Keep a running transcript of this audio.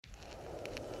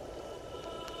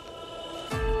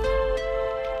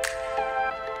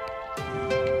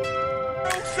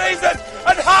it!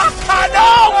 And Hakan!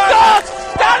 Oh, God!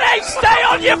 Danny, stay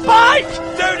on your bike!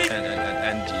 Dude,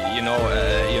 and you know,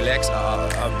 your legs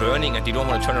are burning and you don't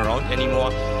want to turn around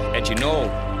anymore. And you know,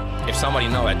 if somebody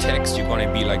now attacks, you're going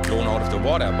to be like blown out of the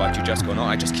water, but you just go, no,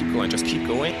 I just keep going.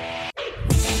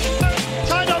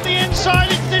 Tied on the inside,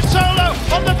 it's Solo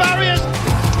on the barriers.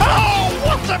 Oh,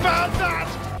 what about that?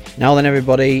 Now then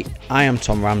everybody, I am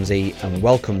Tom Ramsey and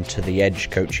welcome to the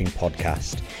Edge Coaching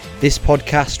Podcast. This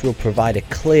podcast will provide a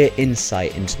clear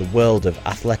insight into the world of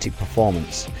athletic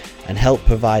performance and help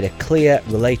provide a clear,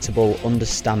 relatable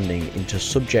understanding into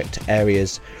subject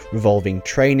areas revolving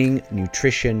training,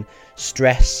 nutrition,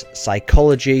 stress,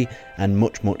 psychology and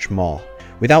much, much more.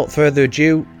 Without further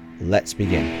ado, let's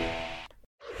begin.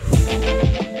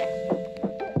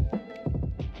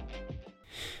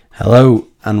 Hello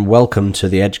and welcome to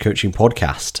the Edge Coaching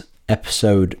Podcast,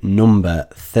 episode number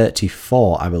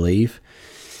 34, I believe.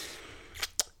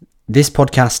 This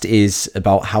podcast is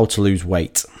about how to lose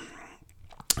weight.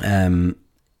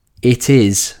 It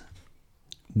is,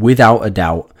 without a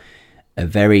doubt, a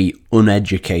very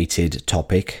uneducated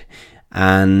topic,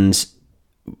 and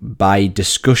by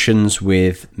discussions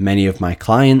with many of my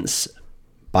clients,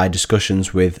 by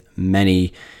discussions with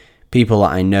many people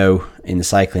that I know in the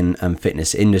cycling and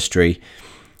fitness industry,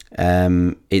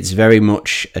 it's very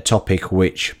much a topic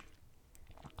which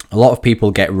a lot of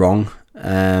people get wrong,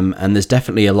 and there's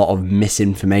definitely a lot of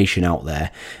misinformation out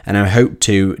there, and I hope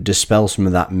to dispel some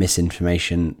of that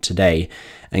misinformation today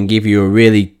and give you a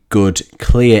really good,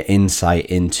 clear insight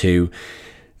into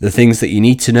the things that you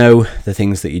need to know, the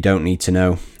things that you don't need to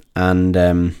know, and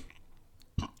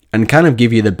kind of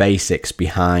give you the basics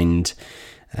behind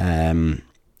the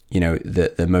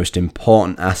most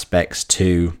important aspects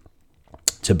to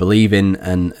believe in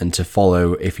and to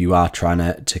follow if you are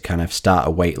trying to kind of start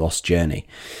a weight loss journey.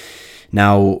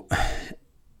 Now,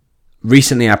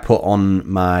 recently I put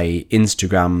on my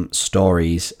Instagram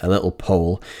stories a little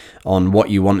poll on what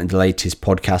you wanted the latest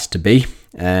podcast to be.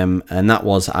 And that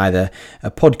was either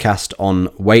a podcast on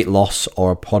weight loss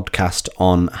or a podcast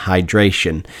on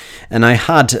hydration. And I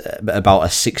had about a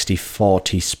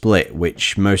 60-40 split,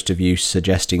 which most of you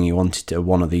suggesting you wanted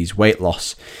one of these weight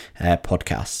loss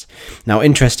podcasts. Now,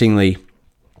 interestingly,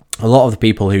 a lot of the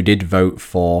people who did vote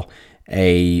for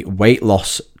a weight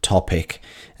loss topic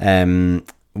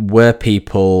were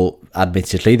people,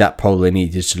 admittedly, that probably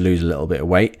needed to lose a little bit of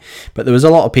weight, but there was a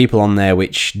lot of people on there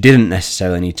which didn't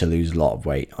necessarily need to lose a lot of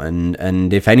weight,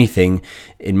 and if anything,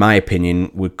 in my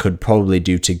opinion, we could probably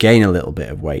do to gain a little bit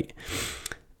of weight.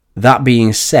 That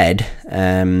being said,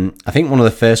 I think one of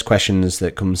the first questions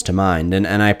that comes to mind, and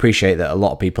I appreciate that a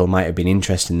lot of people might have been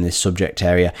interested in this subject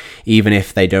area, even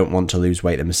if they don't want to lose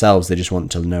weight themselves, they just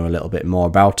want to know a little bit more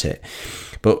about it.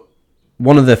 But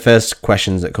one of the first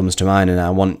questions that comes to mind, and I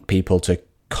want people to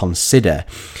consider,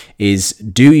 is,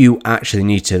 do you actually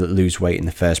need to lose weight in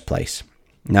the first place?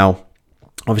 Now,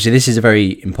 obviously this is a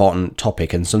very important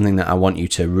topic and something that I want you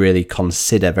to really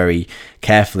consider very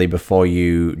carefully before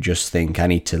you just think I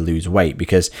need to lose weight,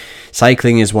 because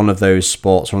cycling is one of those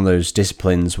sports, one of those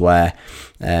disciplines where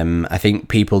I think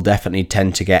people definitely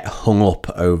tend to get hung up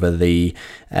over the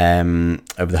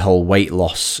whole weight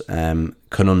loss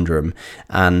conundrum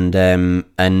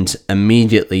and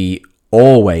immediately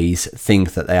always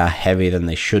think that they are heavier than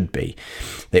they should be.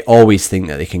 They always think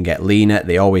that they can get leaner.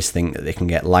 They always think that they can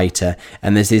get lighter.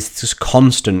 And there's this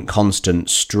constant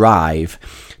strive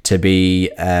to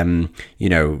be,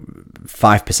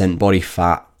 5% body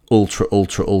fat,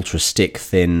 ultra stick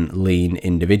thin, lean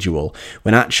individual.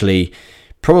 When actually,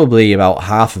 probably about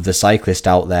half of the cyclists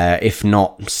out there, if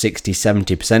not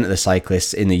 60-70% of the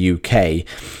cyclists in the UK,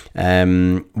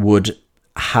 would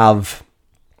have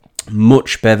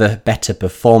much better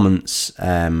performance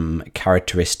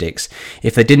characteristics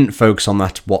if they didn't focus on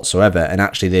that whatsoever, and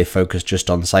actually they focus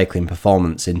just on cycling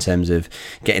performance in terms of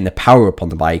getting the power up on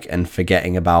the bike and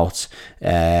forgetting about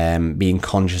being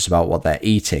conscious about what they're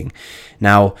eating.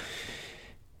 Now,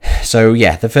 so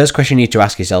yeah, the first question you need to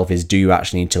ask yourself is, do you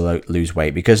actually need to lose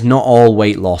weight? Because not all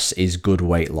weight loss is good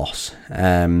weight loss.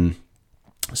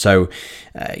 So,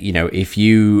 if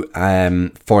you,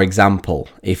 for example,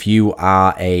 if you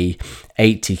are a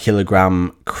 80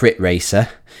 kilogram crit racer,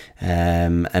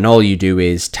 and all you do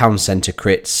is town centre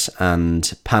crits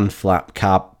and pan flap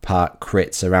car park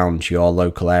crits around your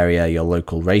local area, your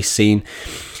local race scene,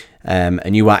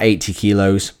 and you are 80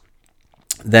 kilos,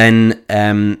 then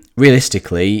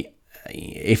realistically,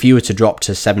 if you were to drop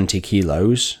to 70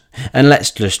 kilos, and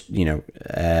let's just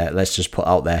put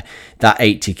out there that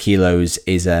 80 kilos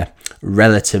is a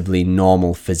relatively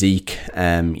normal physique,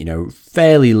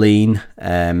 fairly lean,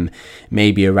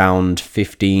 maybe around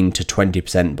 15 to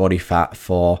 20% body fat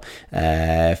for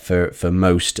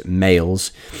most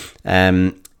males.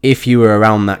 If you were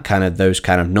around those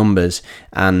kind of numbers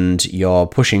and you're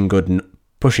pushing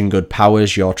good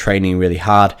powers, you're training really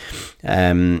hard,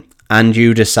 and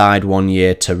you decide one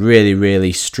year to really,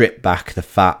 really strip back the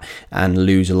fat and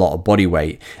lose a lot of body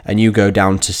weight, and you go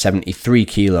down to 73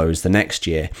 kilos the next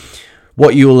year,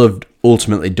 what you will have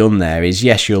ultimately done there is,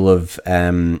 yes, you'll have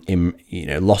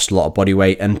lost a lot of body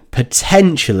weight and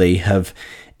potentially have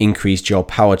increased your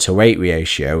power to weight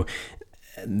ratio.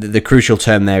 The crucial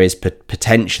term there is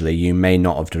potentially. You may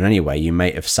not have done anyway. You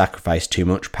may have sacrificed too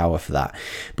much power for that.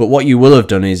 But what you will have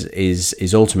done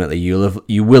is ultimately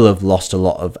you will have lost a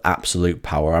lot of absolute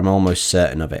power. I'm almost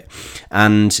certain of it.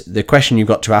 And the question you've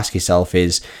got to ask yourself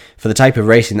is, for the type of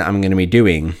racing that I'm going to be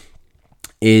doing,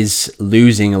 is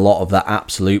losing a lot of that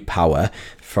absolute power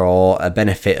for a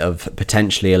benefit of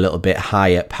potentially a little bit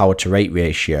higher power to weight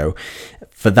ratio,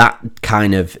 for that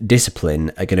kind of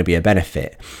discipline, are going to be a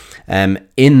benefit.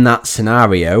 In that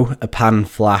scenario, a pan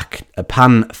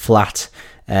flat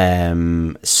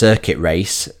circuit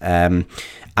race,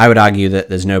 I would argue that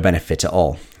there's no benefit at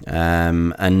all.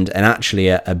 And actually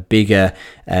a bigger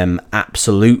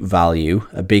absolute value,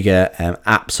 a bigger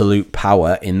absolute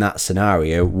power in that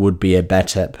scenario would be a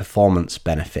better performance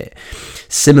benefit.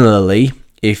 Similarly,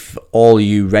 if all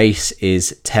you race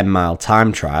is 10-mile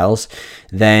time trials,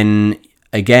 then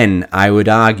again, I would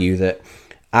argue that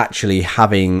actually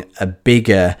having a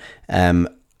bigger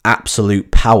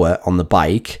absolute power on the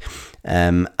bike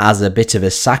as a bit of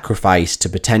a sacrifice to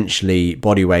potentially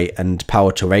body weight and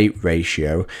power to weight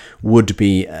ratio would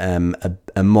be a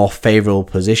more favourable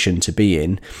position to be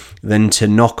in than to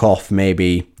knock off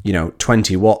maybe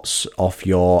 20 watts off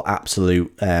your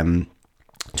absolute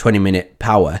 20-minute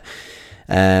power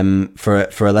for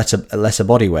a lesser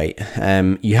body weight.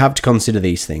 You have to consider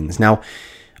these things. Now,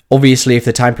 obviously, if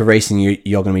the type of racing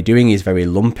you're going to be doing is very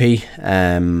lumpy,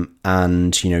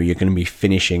 and you're going to be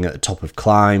finishing at the top of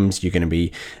climbs, you're going to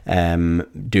be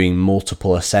doing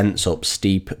multiple ascents up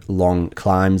steep, long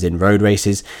climbs in road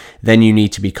races, then you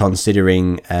need to be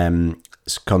considering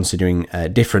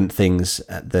different things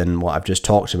than what I've just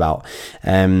talked about.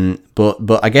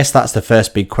 But I guess that's the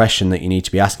first big question that you need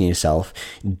to be asking yourself: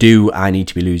 do I need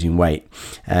to be losing weight?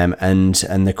 And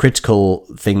the critical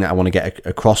thing that I want to get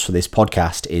across for this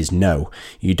podcast is no,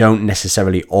 you don't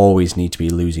necessarily always need to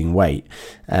be losing weight.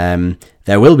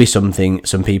 There will be some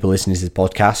people listening to this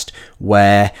podcast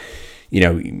where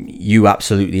you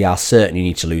absolutely are certain you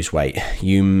need to lose weight.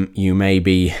 You may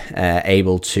be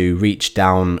able to reach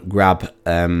down, grab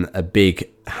a big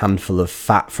handful of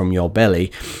fat from your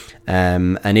belly,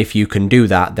 and if you can do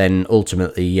that, then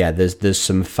ultimately, there's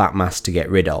some fat mass to get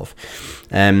rid of.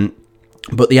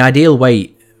 But the ideal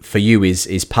weight for you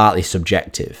is partly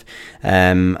subjective.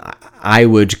 I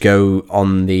would go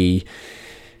on the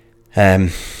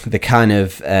kind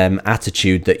of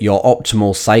attitude that your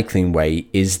optimal cycling weight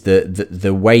is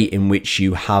the weight in which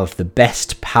you have the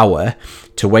best power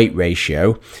to weight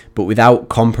ratio, but without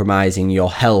compromising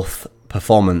your health,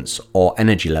 performance, or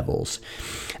energy levels.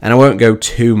 And I won't go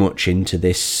too much into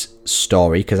this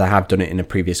story because I have done it in a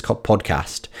previous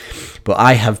podcast, but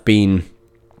I have been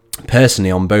personally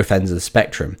on both ends of the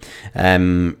spectrum.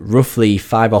 Roughly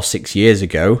 5 or 6 years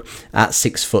ago, at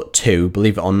 6'2",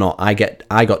 believe it or not, I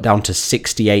got down to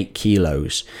 68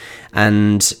 kilos,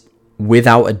 and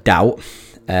without a doubt,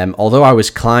 although I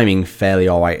was climbing fairly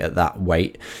alright at that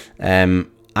weight,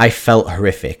 I felt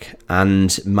horrific,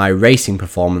 and my racing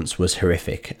performance was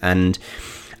horrific, and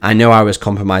I know I was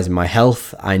compromising my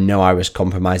health, I know I was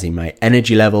compromising my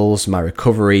energy levels, my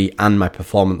recovery, and my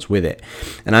performance with it.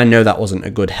 And I know that wasn't a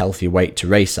good, healthy weight to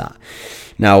race at.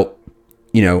 Now,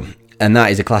 and that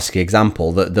is a classic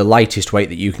example, that the lightest weight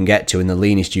that you can get to and the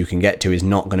leanest you can get to is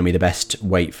not going to be the best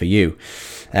weight for you.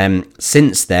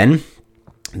 Since then,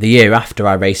 the year after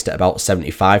I raced at about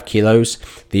 75 kilos,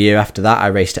 the year after that I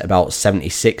raced at about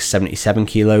 76, 77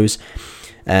 kilos,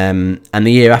 and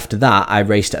the year after that I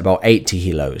raced at about 80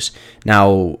 kilos.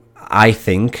 Now, I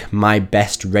think my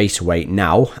best race weight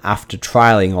now, after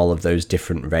trialing all of those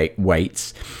different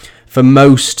weights, for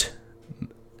most,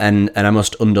 and I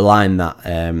must underline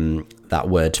that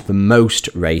word, for most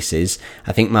races,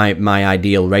 I think my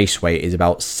ideal race weight is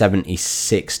about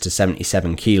 76 to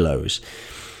 77 kilos.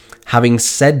 Having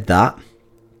said that,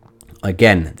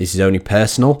 again, this is only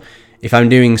personal. if I'm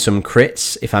doing some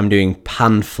crits, if I'm doing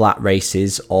pan flat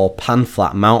races or pan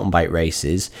flat mountain bike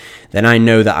races, then I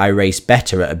know that I race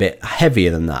better at a bit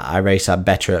heavier than that. I race at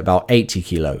better at about 80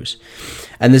 kilos.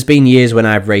 And there's been years when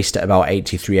I've raced at about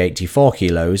 83, 84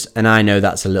 kilos, and I know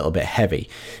that's a little bit heavy.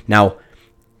 Now,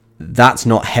 that's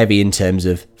not heavy in terms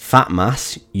of fat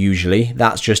mass, usually.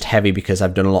 That's just heavy because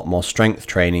I've done a lot more strength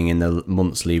training in the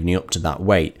months leading up to that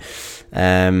weight.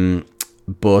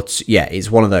 But yeah, it's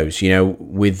one of those,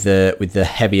 with the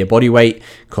heavier body weight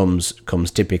comes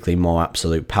typically more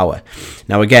absolute power.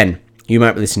 Now, again, you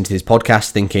might be listening to this podcast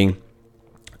thinking,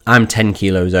 I'm 10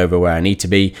 kilos over where I need to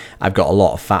be. I've got a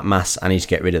lot of fat mass. I need to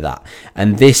get rid of that.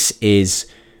 And this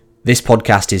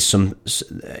podcast is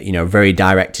very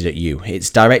directed at you. It's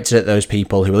directed at those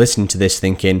people who are listening to this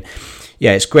thinking,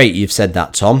 yeah, it's great you've said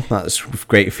that, Tom. That's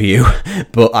great for you.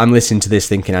 But I'm listening to this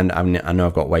thinking I know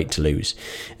I've got weight to lose.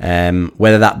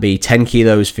 Whether that be 10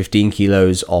 kilos, 15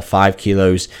 kilos, or 5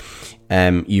 kilos,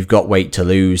 you've got weight to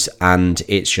lose and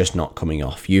it's just not coming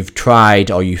off. You've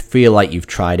tried, or you feel like you've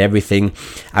tried everything.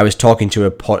 I was talking to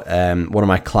one of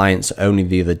my clients only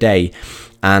the other day,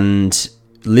 and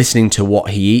listening to what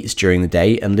he eats during the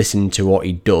day and listening to what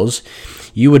he does,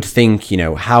 you would think,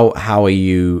 how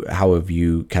have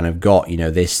you kind of got,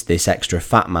 this extra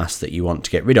fat mass that you want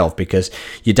to get rid of, because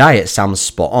your diet sounds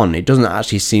spot on. It doesn't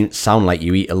actually sound like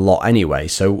you eat a lot anyway.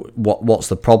 So what's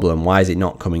the problem? Why is it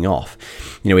not coming off?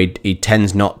 He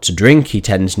tends not to drink. He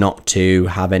tends not to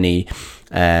have any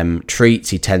treats.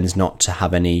 He tends not to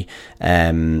have any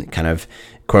kind of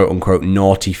quote unquote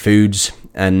naughty foods.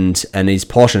 And his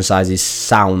portion sizes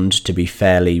sound to be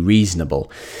fairly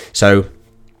reasonable. So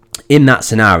in that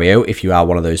scenario, if you are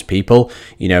one of those people,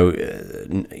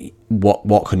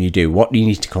 what can you do? What do you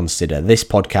need to consider? This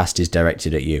podcast is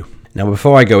directed at you. Now,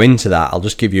 before I go into that, I'll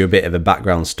just give you a bit of a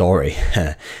background story,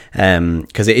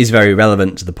 because it is very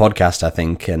relevant to the podcast, I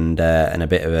think, and a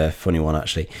bit of a funny one,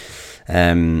 actually.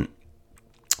 So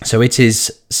it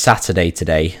is Saturday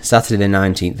today, Saturday the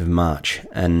 19th of March,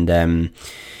 and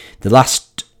the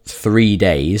last 3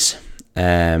 days,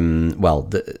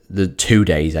 the 2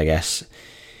 days, I guess,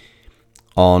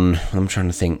 I'm trying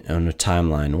to think on a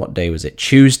timeline, what day was it?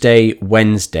 Tuesday,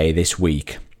 Wednesday this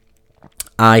week,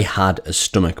 I had a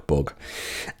stomach bug,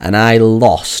 and I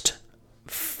lost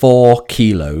 4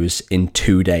 kilos in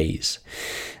 2 days.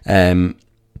 I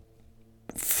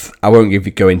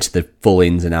won't go into the full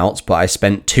ins and outs, but I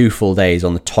spent 2 full days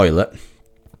on the toilet,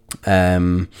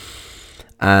 and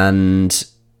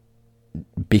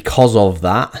because of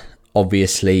that,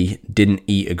 obviously didn't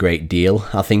eat a great deal.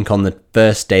 I think on the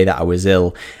first day that I was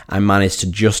ill, I managed to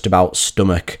just about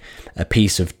stomach a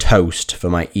piece of toast for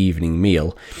my evening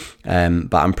meal,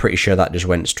 but I'm pretty sure that just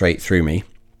went straight through me.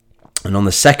 And on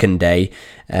the second day,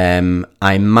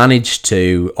 I managed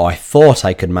to, or I thought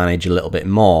I could manage a little bit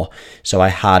more. So I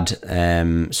had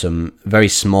some very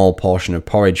small portion of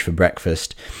porridge for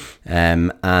breakfast,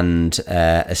 and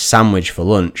a sandwich for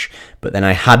lunch. But then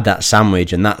I had that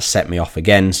sandwich, and that set me off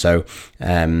again. So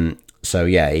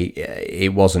yeah,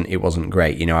 it wasn't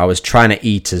great. I was trying to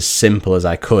eat as simple as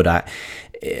I could. I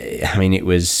mean, it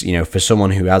was, for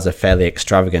someone who has a fairly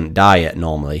extravagant diet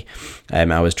normally,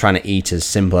 I was trying to eat as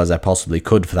simple as I possibly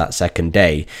could for that second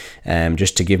day,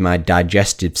 just to give my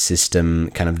digestive system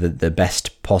kind of the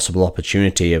best possible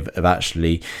opportunity of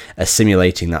actually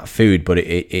assimilating that food. But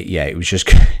it was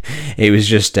just, it was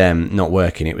just not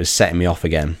working. It was setting me off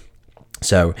again.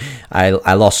 So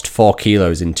I lost 4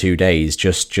 kilos in 2 days,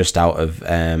 just out of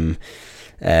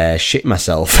shit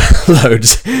myself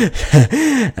loads,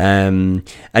 and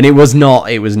it was not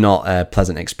a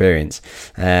pleasant experience.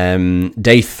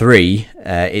 Day 3,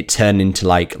 it turned into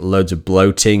like loads of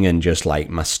bloating, and just like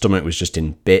my stomach was just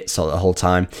in bits the whole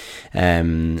time.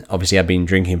 Obviously I've been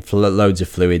drinking loads of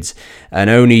fluids, and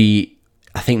only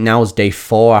I think now is day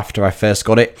 4 after I first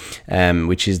got it,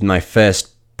 which is my first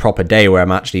proper day where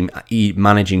I'm actually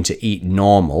managing to eat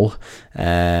normal,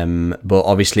 but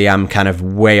obviously I'm kind of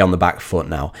way on the back foot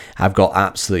now. I've got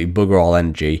absolutely bugger all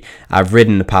energy. I've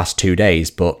ridden the past 2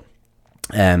 days, but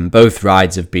both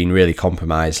rides have been really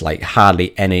compromised, like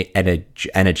hardly any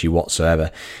energy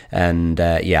whatsoever. And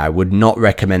I would not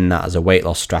recommend that as a weight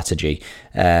loss strategy.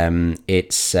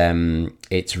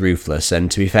 It's ruthless, and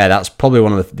to be fair, that's probably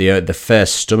one of the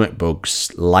first stomach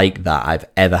bugs like that I've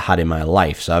ever had in my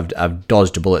life. So I've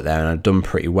dodged a bullet there, and I've done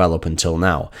pretty well up until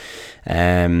now.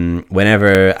 I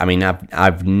never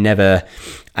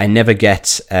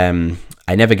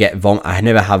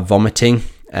have vomiting.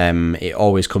 It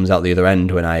always comes out the other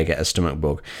end when I get a stomach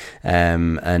bug,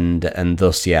 and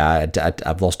thus,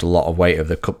 I've lost a lot of weight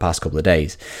over the past couple of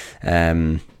days.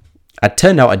 It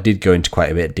turned out I did go into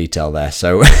quite a bit of detail there,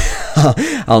 so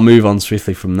I'll move on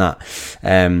swiftly from that.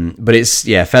 But it's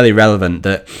fairly relevant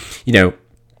that,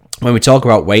 when we talk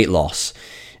about weight loss,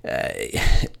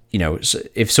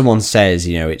 if someone says,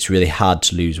 it's really hard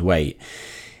to lose weight,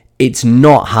 it's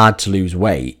not hard to lose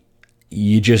weight.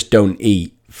 You just don't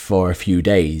eat for a few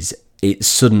days. It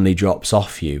suddenly drops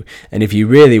off you. And if you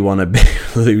really want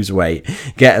to lose weight,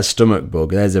 get a stomach bug.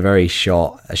 There's a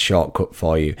shortcut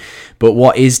for you. But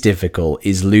what is difficult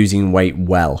is losing weight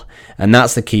well. And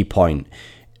that's the key point.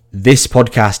 This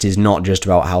podcast is not just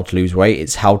about how to lose weight.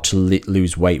 It's how to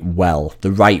lose weight well,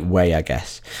 the right way, I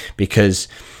guess. Because,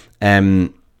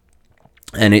 and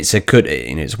it's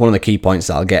it's one of the key points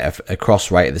that I'll get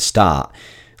across right at the start.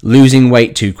 Losing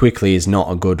weight too quickly is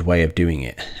not a good way of doing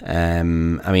it.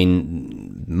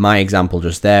 My example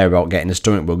just there about getting a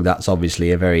stomach bug, that's obviously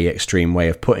a very extreme way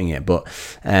of putting it, but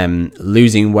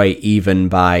losing weight even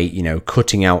by,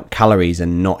 cutting out calories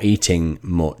and not eating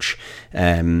much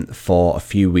for a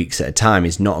few weeks at a time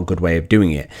is not a good way of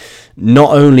doing it. Not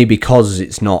only because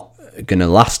it's not going to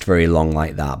last very long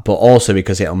like that, but also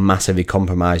because it'll massively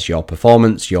compromise your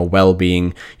performance, your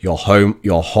well-being, your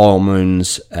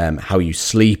hormones, how you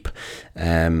sleep,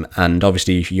 and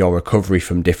obviously your recovery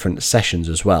from different sessions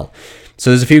as well.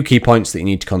 So there's a few key points that you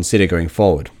need to consider going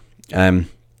forward. One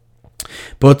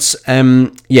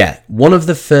of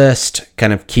the first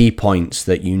kind of key points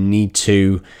that you need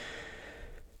to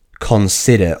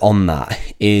consider on that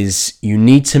is you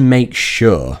need to make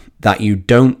sure that you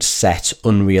don't set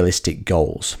unrealistic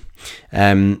goals.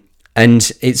 And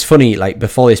it's funny, like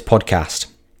before this podcast,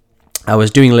 I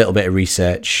was doing a little bit of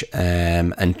research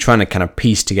and trying to kind of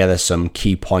piece together some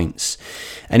key points.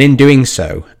 And in doing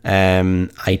so,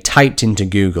 I typed into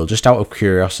Google, just out of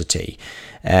curiosity,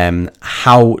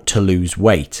 how to lose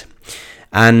weight.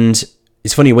 And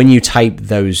it's funny, when you type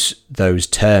those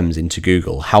terms into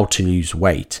Google, how to lose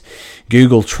weight,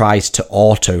 Google tries to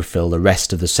autofill the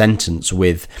rest of the sentence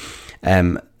with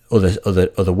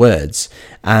other words,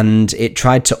 and it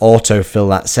tried to autofill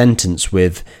that sentence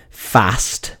with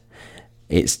fast.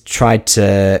 It's tried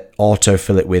to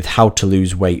autofill it with how to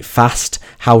lose weight fast,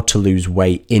 how to lose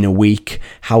weight in a week,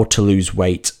 how to lose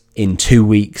weight in 2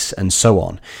 weeks, and so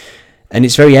on. And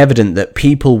it's very evident that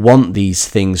people want these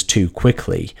things too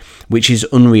quickly, which is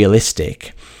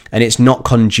unrealistic, and it's not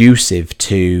conducive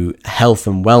to health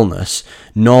and wellness,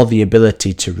 nor the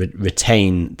ability to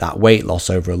retain that weight loss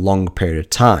over a long period of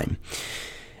time.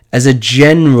 As a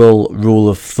general rule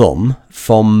of thumb,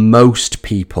 for most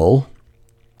people,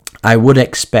 I would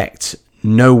expect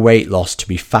no weight loss to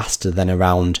be faster than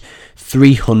around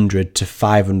 300 to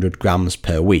 500 grams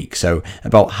per week, so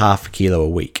about half a kilo a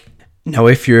week. Now,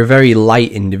 if you're a very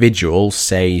light individual,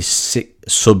 say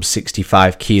sub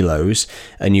 65 kilos,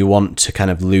 and you want to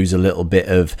kind of lose a little bit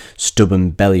of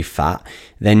stubborn belly fat,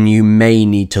 then you may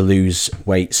need to lose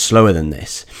weight slower than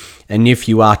this. And if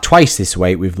you are twice this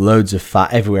weight with loads of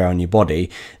fat everywhere on your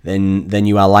body, then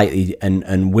you are likely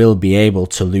and will be able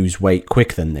to lose weight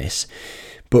quicker than this.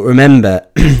 But remember,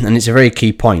 and it's a very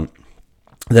key point,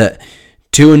 that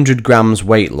 200 grams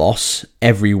weight loss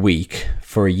every week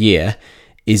for a year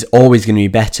is always going to be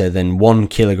better than 1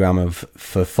 kilogram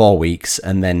for 4 weeks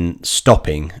and then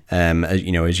stopping,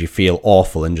 as you feel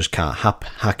awful and just can't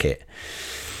hack it.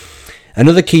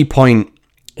 Another key point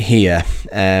here,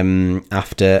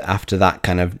 after that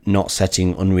kind of not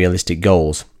setting unrealistic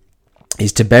goals,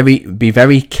 is to be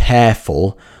very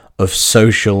careful of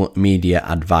social media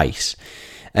advice.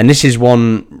 And this is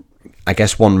one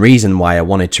reason why I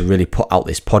wanted to really put out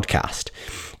this podcast,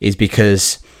 is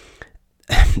because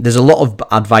there's a lot of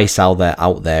advice out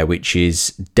there which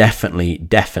is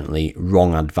definitely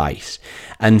wrong advice.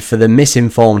 And for the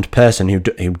misinformed person who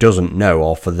doesn't know,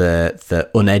 or for the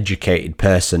uneducated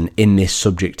person in this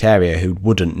subject area who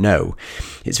wouldn't know,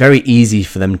 it's very easy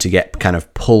for them to get kind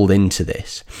of pulled into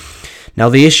this. Now,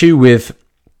 the issue with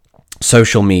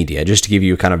social media, just to give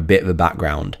you a kind of bit of a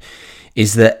background,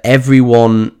 is that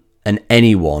everyone and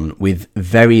anyone with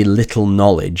very little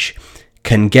knowledge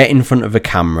can get in front of a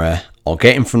camera or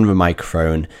get in front of a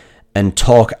microphone and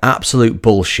talk absolute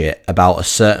bullshit about a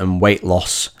certain weight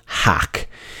loss hack.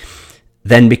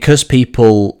 Then because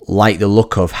people like the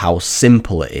look of how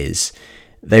simple it is,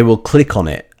 they will click on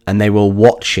it and they will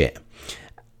watch it.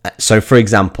 So for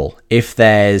example, if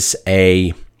there's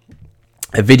a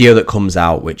video that comes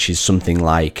out which is something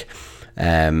like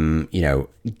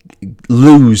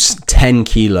lose 10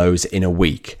 kilos in a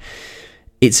week,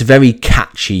 it's a very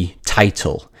catchy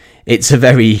title. It's a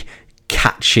very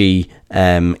catchy,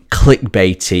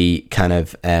 clickbaity kind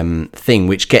of thing,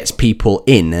 which gets people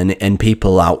in and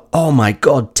people out, oh my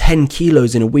God, 10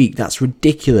 kilos in a week, that's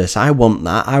ridiculous, I want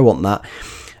that.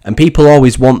 And people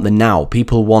always want the now.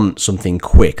 People want something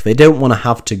quick. They don't want to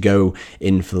have to go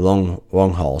in for the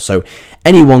long haul. So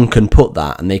anyone can put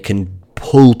that, and they can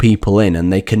pull people in,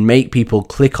 and they can make people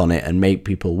click on it and make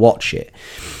people watch it.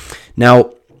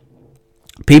 Now,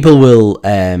 people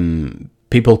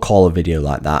call a video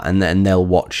like that, and then they'll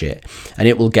watch it, and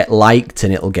it will get liked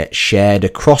and it will get shared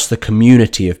across the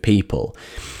community of people.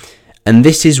 And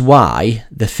this is why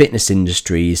the fitness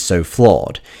industry is so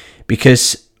flawed,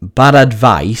 because bad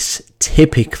advice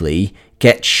typically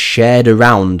gets shared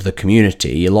around the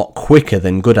community a lot quicker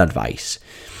than good advice.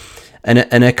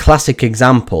 And a classic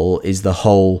example is the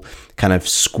whole kind of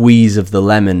squeeze of the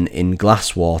lemon in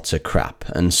glass water crap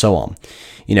and so on.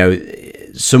 You know,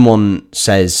 someone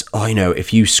says, oh, you know,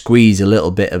 if you squeeze a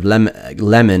little bit of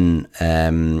lemon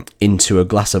into a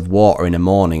glass of water in the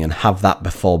morning and have that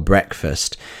before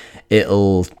breakfast,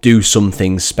 it'll do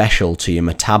something special to your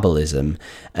metabolism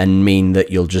and mean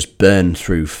that you'll just burn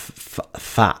through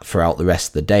fat throughout the rest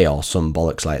of the day, or some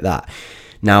bollocks like that.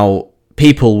 Now,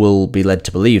 people will be led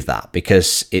to believe that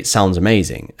because it sounds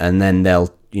amazing, and then they'll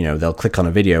click on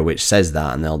a video which says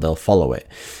that, and they'll follow it.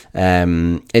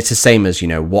 It's the same as, you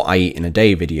know, what I eat in a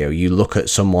day video. You look at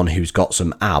someone who's got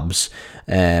some abs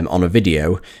on a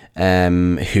video,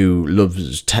 who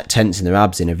loves tensing their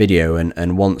abs in a video,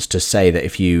 and wants to say that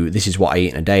this is what I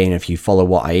eat in a day, and if you follow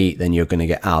what I eat, then you're going to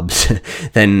get abs.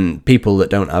 Then people that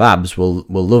don't have abs will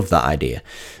love that idea.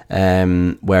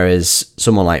 Whereas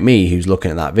someone like me who's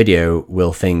looking at that video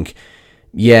will think,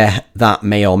 yeah, that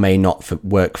may or may not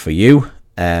work for you.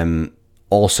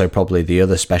 Also, probably the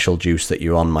other special juice that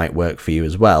you're on might work for you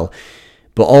as well.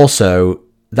 But also,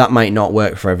 that might not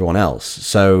work for everyone else.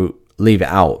 So leave it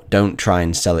out. Don't try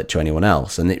and sell it to anyone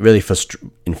else. And it really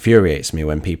infuriates me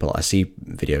when I see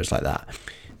videos like that.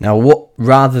 Now,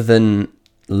 rather than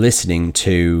listening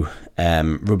to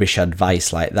rubbish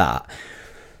advice like that,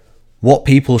 what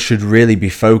people should really be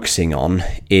focusing on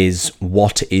is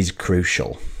what is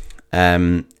crucial.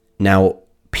 Now,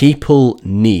 people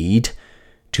need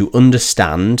to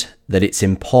understand that it's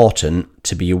important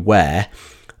to be aware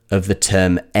of the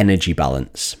term energy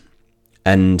balance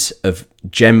and of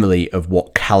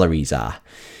what calories are.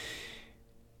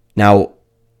 Now,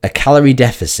 a calorie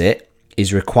deficit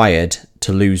is required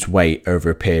to lose weight over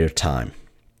a period of time,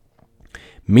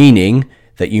 meaning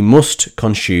that you must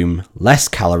consume less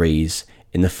calories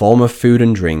in the form of food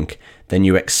and drink than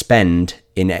you expend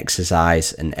in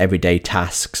exercise and everyday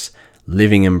tasks,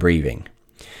 living and breathing.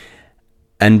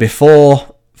 And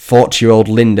before 40-year-old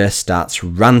Linda starts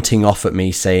ranting off at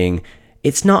me saying,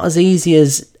 it's not as easy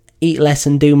as eat less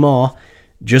and do more,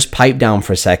 just pipe down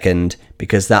for a second,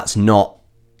 because that's not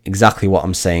exactly what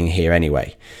I'm saying here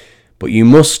anyway. But you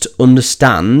must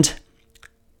understand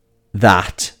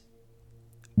that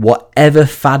whatever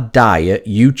fad diet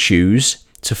you choose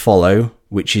to follow,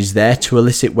 which is there to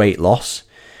elicit weight loss,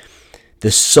 the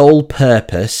sole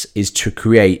purpose is to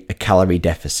create a calorie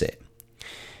deficit.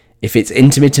 If it's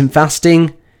intermittent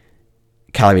fasting,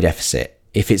 calorie deficit.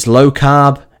 If it's low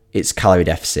carb, it's calorie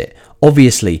deficit.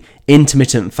 Obviously,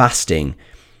 intermittent fasting,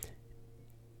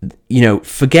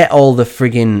 forget all the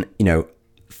friggin',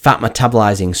 fat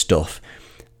metabolizing stuff.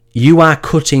 You are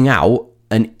cutting out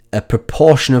a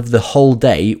proportion of the whole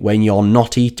day when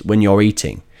you're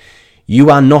eating. You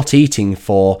are not eating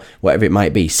for whatever it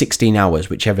might be, 16 hours,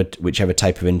 whichever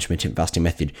type of intermittent fasting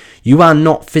method. You are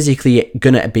not physically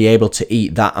going to be able to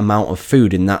eat that amount of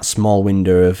food in that small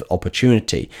window of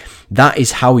opportunity. That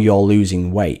is how you're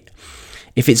losing weight.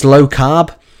 If it's low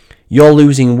carb, you're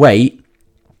losing weight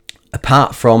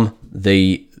apart from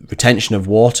the retention of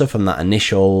water from that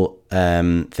initial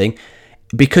thing,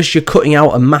 because you're cutting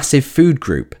out a massive food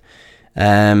group.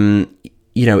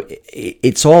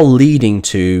 It's all leading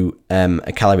to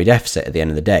a calorie deficit at the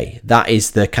end of the day. That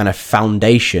is the kind of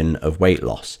foundation of weight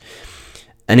loss.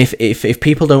 And if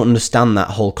people don't understand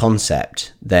that whole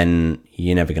concept, then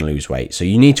you're never going to lose weight. So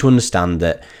you need to understand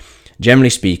that, generally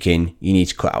speaking, you need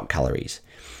to cut out calories.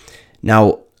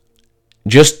 Now,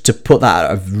 just to put that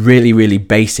at a really, really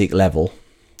basic level,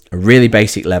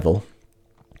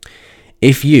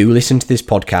 if you listen to this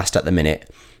podcast at the minute,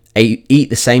 eat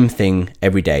the same thing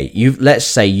every day. Let's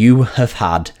say you have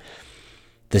had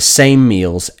the same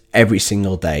meals every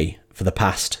single day for the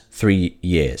past 3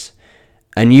 years,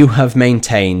 and you have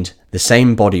maintained the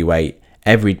same body weight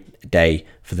every day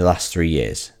for the last 3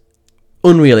 years.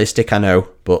 Unrealistic, I know,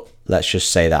 but let's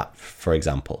just say that, for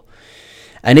example.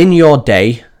 And in your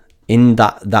day, in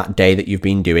that day that you've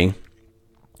been doing,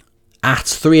 at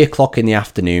 3 o'clock in the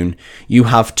afternoon, you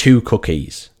have 2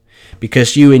 cookies.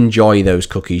 Because you enjoy those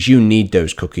cookies, you need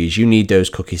those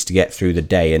cookies to get through the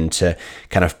day and to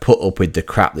kind of put up with the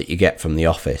crap that you get from the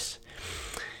office.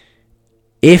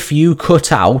 If you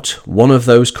cut out one of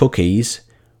those cookies,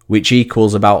 which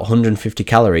equals about 150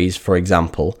 calories, for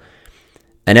example,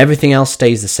 and everything else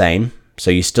stays the same,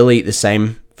 so you still eat the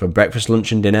same for breakfast,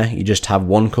 lunch and dinner, you just have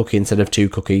 1 cookie instead of 2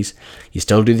 cookies, you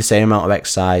still do the same amount of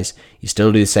exercise, you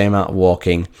still do the same amount of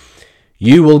walking,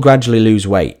 you will gradually lose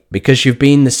weight because you've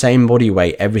been the same body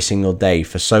weight every single day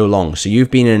for so long. So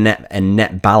you've been in a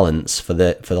net balance for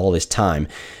all this time,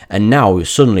 and now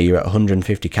suddenly you're at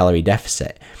 150 calorie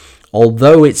deficit.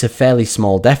 Although it's a fairly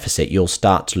small deficit, you'll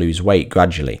start to lose weight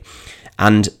gradually,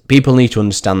 and people need to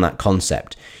understand that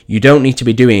concept. You don't need to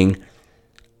be doing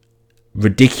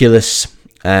ridiculous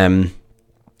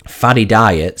fatty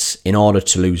diets in order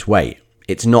to lose weight.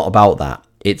 It's not about that.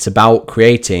 It's about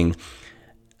creating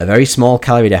a very small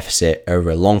calorie deficit over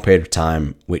a long period of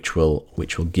time, which will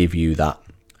give you that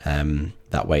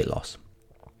weight loss.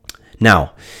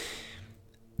 Now,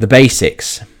 the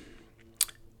basics.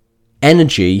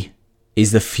 Energy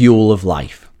is the fuel of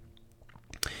life.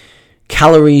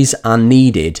 Calories are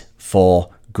needed for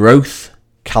growth.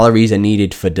 Calories are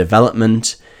needed for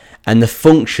development and the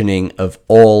functioning of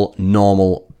all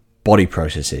normal body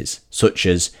processes, such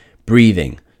as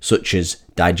breathing, such as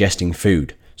digesting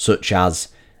food, such as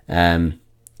energy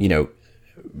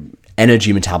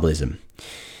metabolism.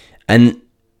 And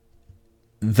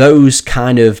those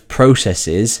kind of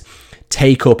processes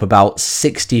take up about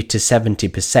 60 to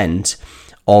 70%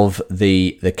 of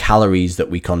the calories that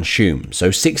we consume.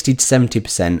 So 60 to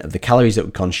 70% of the calories that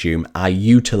we consume are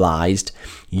used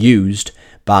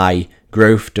by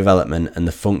growth, development, and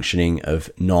the functioning of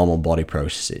normal body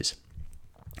processes.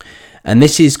 And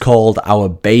this is called our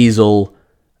basal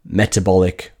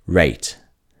metabolic rate.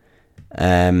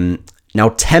 Now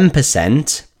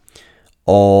 10%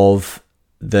 of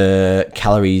the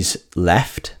calories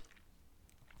left,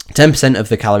 10% of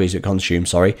the calories we consume,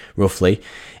 roughly,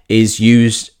 is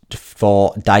used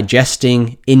for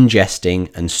digesting, ingesting,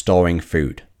 and storing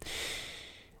food.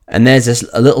 And there's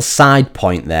a little side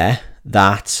point there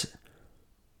that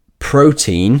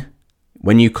protein,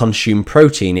 when you consume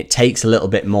protein, it takes a little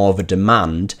bit more of a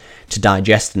demand to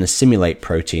digest and assimilate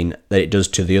protein than it does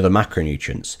to the other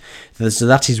macronutrients. So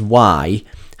that is why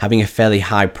having a fairly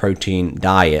high protein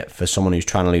diet for someone who's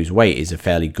trying to lose weight is a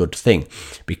fairly good thing,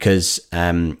 because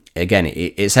again,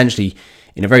 it essentially,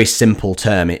 in a very simple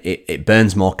term, it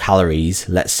burns more calories,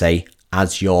 let's say,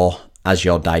 as you're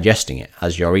digesting it,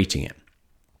 as you're eating it.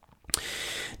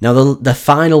 Now, the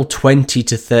final 20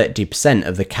 to 30%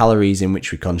 of the calories in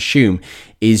which we consume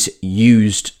is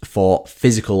used for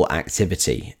physical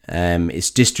activity.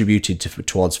 It's distributed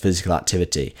towards physical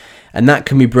activity. And that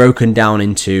can be broken down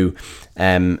into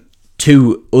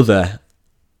 2 other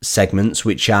segments,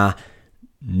 which are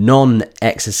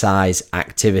non-exercise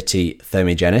activity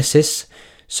thermogenesis.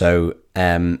 So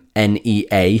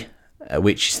NEA,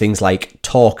 which is things like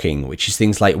talking, which is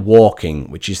things like walking,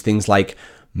 which is things like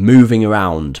moving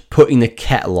around, putting the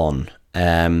kettle on,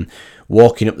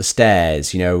 walking up the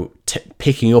stairs,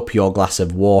 picking up your glass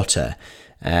of water,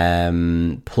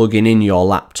 plugging in your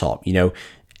laptop,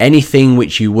 anything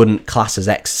which you wouldn't class as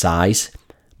exercise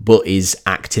but is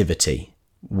activity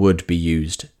would be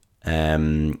used.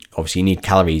 Obviously, you need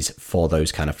calories for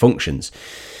those kind of functions.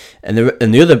 And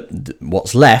the other,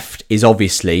 what's left is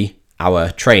obviously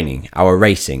our training, our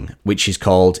racing, which is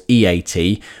called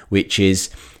EAT, which is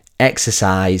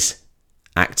exercise,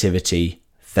 activity,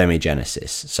 thermogenesis.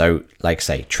 So, like I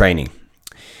say, training.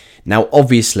 Now,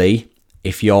 obviously,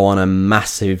 if you're on a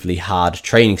massively hard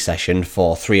training session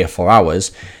for 3 or 4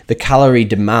 hours, the calorie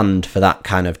demand for that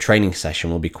kind of training session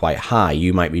will be quite high.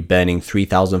 You might be burning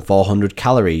 3,400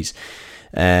 calories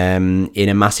in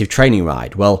a massive training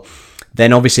ride. Well,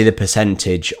 then obviously the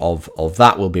percentage of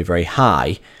that will be very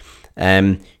high.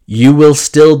 You will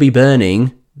still be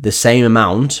burning the same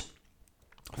amount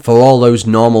for all those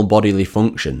normal bodily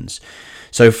functions.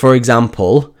 So, for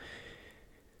example,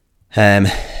 a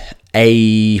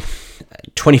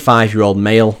 25-year-old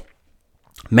male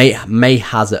may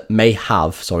have a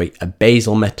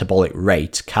basal metabolic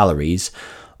rate calories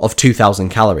of 2,000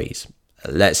 calories.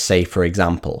 Let's say, for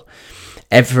example,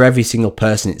 for every single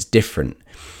person it's different,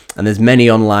 and there's many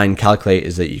online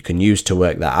calculators that you can use to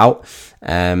work that out.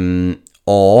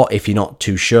 Or if you're not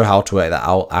too sure how to work that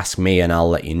out, ask me and I'll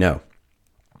let you know.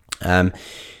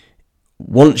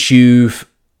 Once you've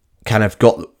kind of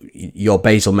got your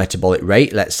basal metabolic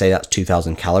rate, let's say that's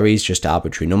 2,000 calories, just an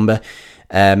arbitrary number,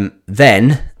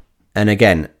 then And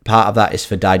again, part of that is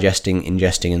for digesting,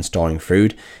 ingesting, and storing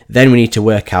food. Then we need to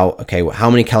work out, okay, how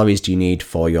many calories do you need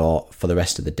for the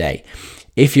rest of the day?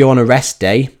 If you're on a rest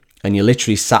day and you're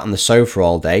literally sat on the sofa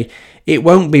all day, it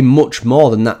won't be much more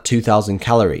than that 2,000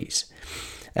 calories.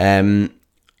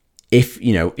 If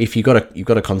you've got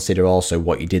to consider also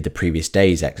what you did the previous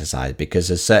day's exercise, because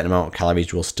a certain amount of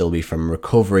calories will still be from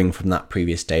recovering from that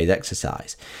previous day's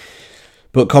exercise.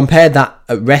 But compare that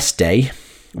rest day,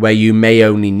 where you may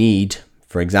only need,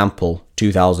 for example,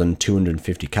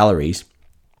 2,250 calories.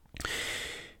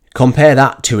 Compare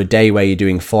that to a day where you're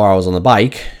doing 4 hours on the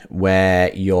bike, where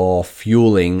you're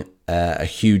fueling a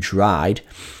huge ride.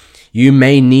 You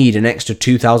may need an extra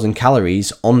 2,000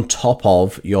 calories on top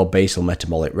of your basal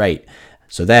metabolic rate.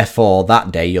 So therefore,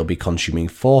 that day you'll be consuming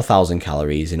 4,000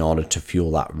 calories in order to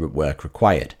fuel that work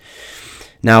required.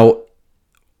 Now,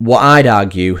 what I'd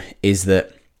argue is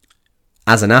that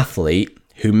as an athlete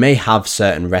who may have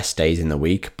certain rest days in the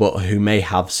week, but who may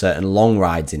have certain long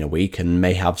rides in a week and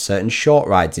may have certain short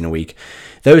rides in a week,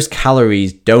 those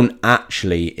calories don't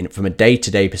actually, from a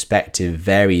day-to-day perspective,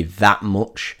 vary that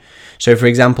much. So for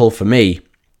example, for me,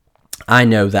 I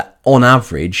know that on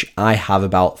average, I have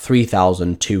about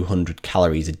 3,200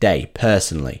 calories a day,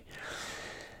 personally.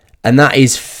 And that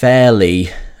is fairly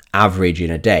average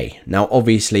in a day. Now,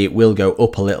 obviously, it will go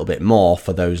up a little bit more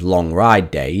for those long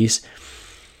ride days,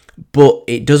 but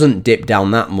it doesn't dip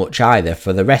down that much either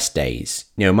for the rest days.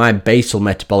 My basal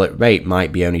metabolic rate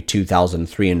might be only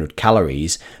 2,300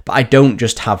 calories, but I don't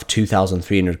just have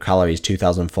 2,300 calories,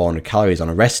 2,400 calories on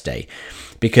a rest day,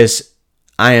 because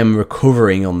I am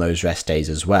recovering on those rest days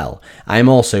as well. I am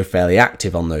also fairly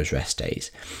active on those rest days.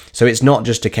 So it's not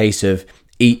just a case of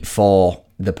eat for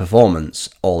the performance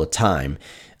all the time.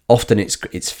 Often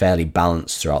it's fairly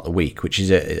balanced throughout the week, which is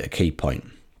a key point.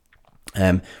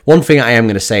 One thing I am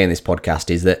going to say in this podcast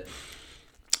is that,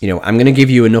 I'm going to give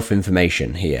you enough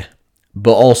information here,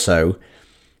 but also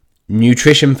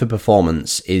nutrition for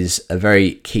performance is a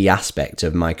very key aspect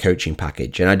of my coaching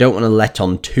package, and I don't want to let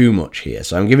on too much here.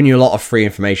 So I'm giving you a lot of free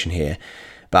information here,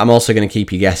 but I'm also going to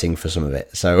keep you guessing for some of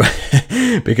it. So,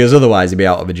 because otherwise you'll be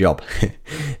out of a job.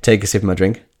 Take a sip of my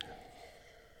drink.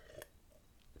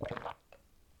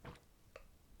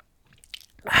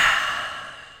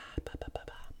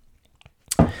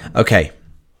 Okay,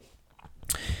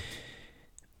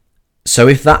 so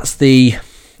if that's the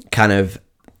kind of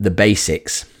the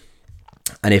basics,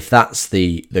 and if that's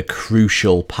the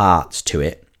crucial parts to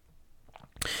it,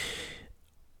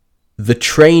 the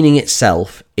training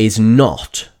itself is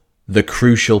not the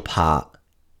crucial part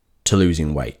to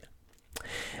losing weight.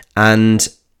 And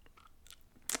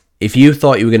if you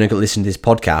thought you were going to listen to this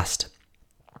podcast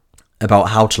about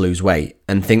how to lose weight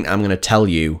and think I'm going to tell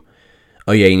you,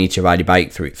 oh yeah, you need to ride your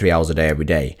bike 3 hours a day every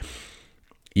day,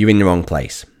 you're in the wrong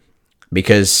place.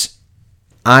 Because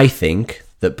I think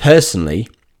that personally,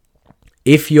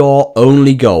 if your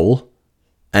only goal,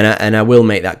 and I will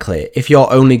make that clear, if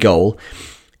your only goal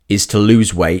is to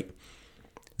lose weight,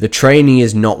 the training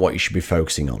is not what you should be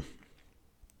focusing on.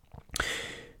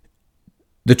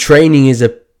 The training is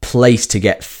a place to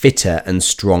get fitter and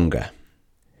stronger,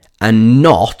 and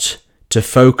not to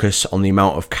focus on the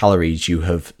amount of calories you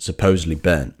have supposedly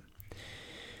burnt.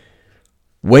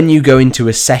 When you go into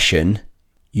a session,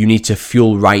 you need to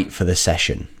fuel right for the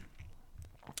session.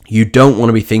 You don't want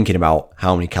to be thinking about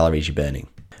how many calories you're burning.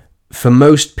 For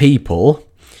most people,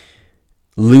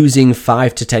 losing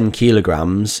 5 to 10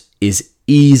 kilograms is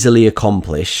easily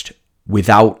accomplished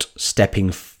without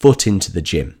stepping foot into the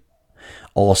gym,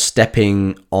 or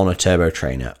stepping on a turbo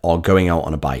trainer, or going out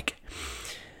on a bike.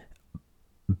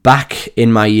 Back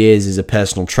in my years as a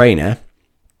personal trainer,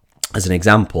 as an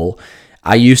example,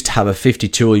 I used to have a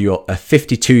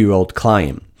 52-year-old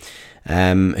client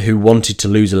who wanted to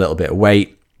lose a little bit of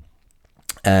weight.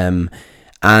 And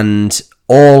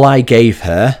all I gave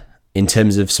her in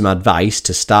terms of some advice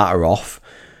to start her off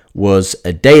was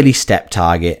a daily step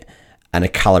target and a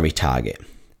calorie target.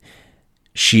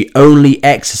 She only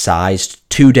exercised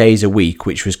 2 days a week,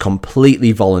 which was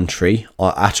completely voluntary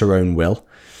or at her own will.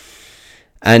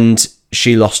 And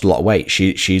she lost a lot of weight.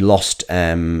 She lost,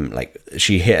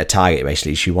 she hit a target,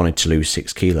 basically. She wanted to lose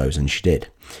 6 kilos, and she did.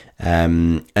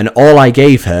 And all I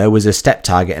gave her was a step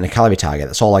target and a calorie target.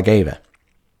 That's all I gave her.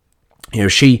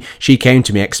 She came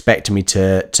to me expecting me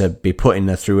to be putting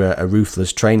her through a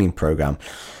ruthless training program,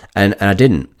 and I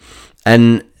didn't.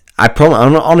 And I promise,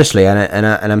 honestly,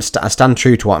 I stand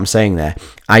true to what I'm saying there.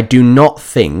 I do not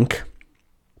think,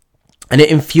 and it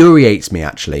infuriates me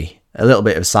actually. A little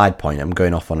bit of a side point. I'm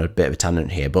going off on a bit of a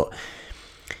tangent here, but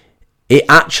it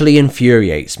actually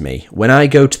infuriates me when I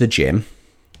go to the gym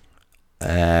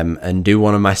and do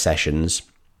one of my sessions,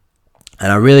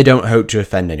 and I really don't hope to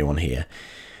offend anyone here.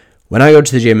 When I go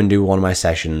to the gym and do one of my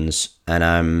sessions, and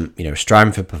I'm,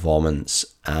 striving for performance,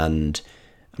 and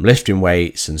I'm lifting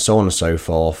weights, and so on and so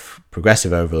forth,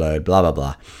 progressive overload, blah blah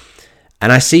blah,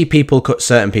 and I see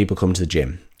certain people come to the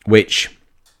gym, which,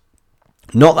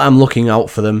 not that I'm looking out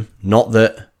for them, not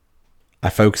that I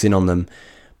focus in on them,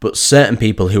 but certain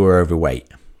people who are overweight,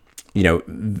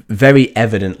 very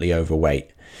evidently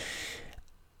overweight.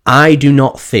 I do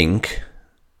not think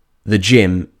the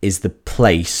gym is the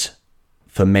place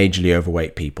for majorly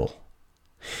overweight people.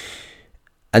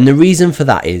 And the reason for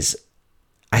that is,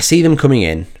 I see them coming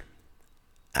in,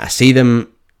 I see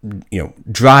them,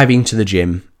 driving to the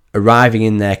gym, arriving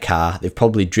in their car. They've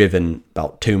probably driven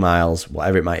about 2 miles,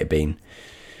 whatever it might have been.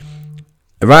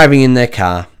 Arriving in their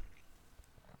car,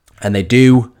 and they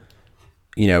do,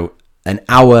 an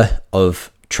hour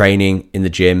of training in the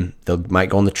gym. They might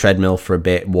go on the treadmill for a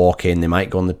bit, walk in. They might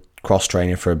go on the cross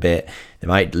trainer for a bit. They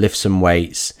might lift some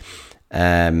weights.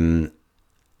 They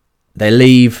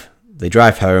leave, they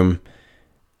drive home,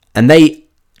 and they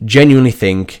genuinely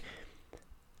think,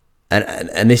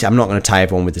 and this, I'm not going to tie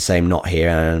everyone with the same knot here,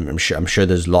 and I'm sure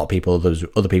there's a lot of people, there's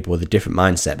other people with a different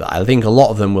mindset, but I think a lot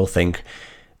of them will think,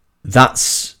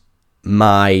 that's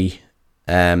my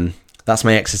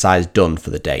exercise done for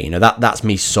the day. That's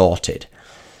me sorted.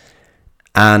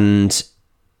 And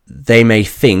they may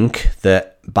think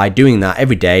that by doing that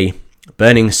every day,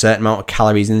 burning a certain amount of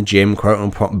calories in the gym, quote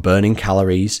unquote burning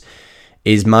calories,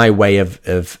 is my way of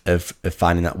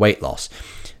finding that weight loss.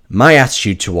 My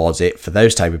attitude towards it for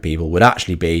those type of people would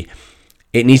actually be,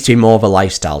 it needs to be more of a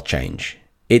lifestyle change.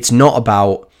 It's not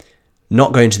about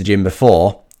not going to the gym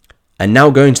before and now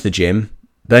going to the gym,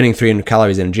 burning 300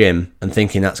 calories in a gym and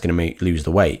thinking that's going to make lose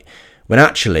the weight. When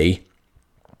actually,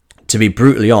 to be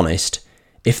brutally honest,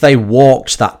 if they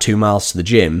walked that 2 miles to the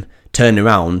gym, turned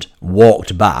around,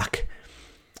 walked back,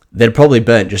 they'd probably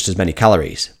burnt just as many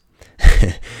calories.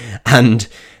 And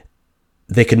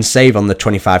they can save on the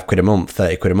 25 quid a month,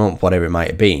 30 quid a month, whatever it might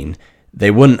have been.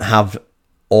 They wouldn't have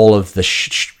all of the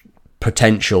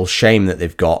potential shame that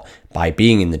they've got by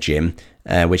being in the gym,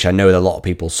 which I know that a lot of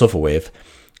people suffer with,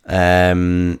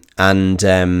 and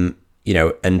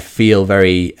feel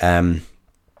very, in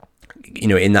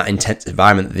that intense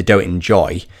environment that they don't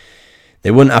enjoy.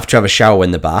 They wouldn't have to have a shower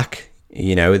in the back.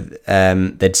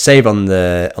 They'd save on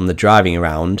the driving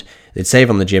around. They'd save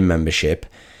on the gym membership.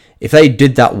 If they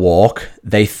did that walk,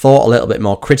 they thought a little bit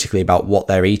more critically about what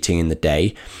they're eating in the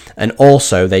day, and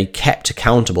also they kept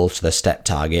accountable to their step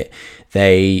target.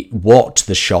 They walked to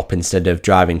the shop instead of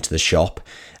driving to the shop,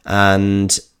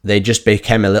 and they just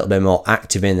became a little bit more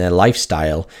active in their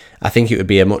lifestyle. I think it would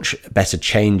be a much better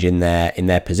change in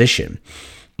their position.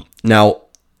 Now,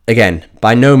 again,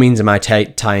 by no means am I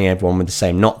tying everyone with the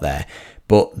same knot there,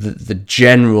 but the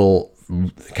general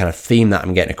kind of theme that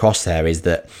I'm getting across there is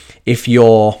that if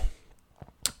your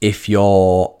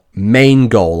main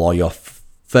goal or your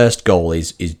first goal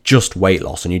is just weight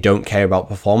loss and you don't care about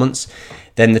performance,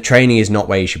 then the training is not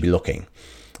where you should be looking.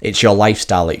 It's your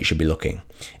lifestyle that you should be looking.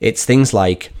 It's things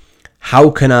like, how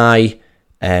can I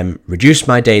reduce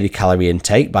my daily calorie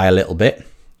intake by a little bit?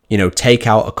 Take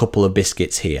out a couple of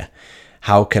biscuits here.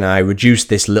 How can I reduce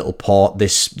this little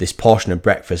this portion of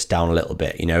breakfast down a little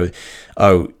bit?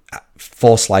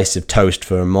 4 slices of toast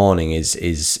for a morning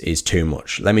is too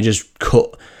much. Let me just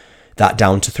cut that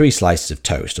down to 3 slices of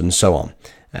toast, and so on.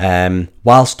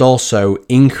 Whilst also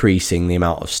increasing the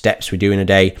amount of steps we do in a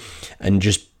day, and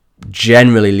just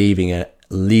generally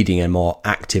leading a more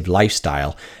active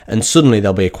lifestyle, and suddenly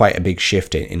there'll be quite a big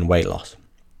shift in weight loss.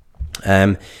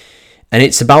 And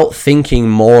it's about thinking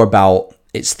more about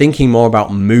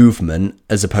movement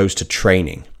as opposed to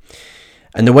training.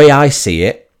 And the way I see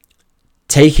it,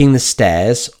 taking the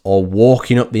stairs or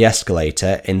walking up the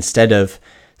escalator instead of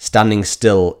standing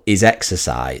still is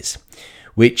exercise,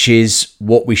 which is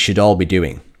what we should all be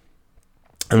doing.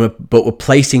 But we're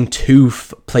placing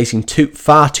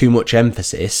far too much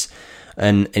emphasis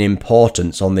and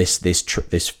importance on this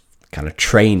kind of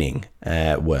training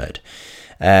word,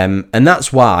 and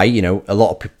that's why a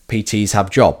lot of PTs have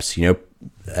jobs.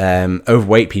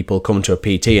 Overweight people come to a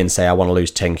PT and say, I want to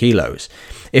lose 10 kilos.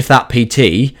 If that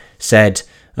PT said,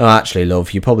 oh, actually,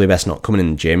 love, you're probably best not coming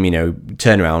in the gym,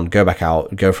 turn around, go back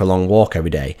out, go for a long walk every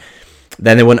day,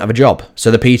 then they wouldn't have a job.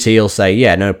 So the PT will say,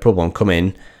 yeah, no problem, come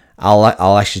in, I'll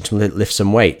ask you to lift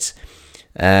some weights.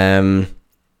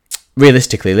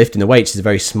 Realistically, lifting the weights is a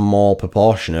very small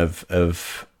proportion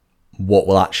of what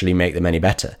will actually make them any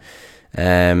better.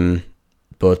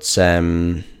 But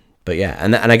But yeah,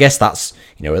 and I guess that's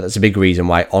a big reason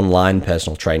why online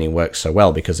personal training works so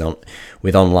well, because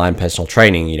with online personal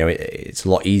training, it's a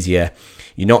lot easier.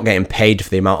 You're not getting paid for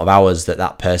the amount of hours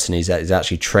that person is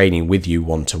actually training with you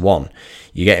one-to-one.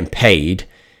 You're getting paid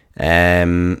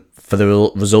for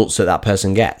the results that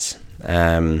person gets.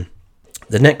 The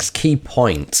next key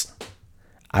point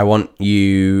I want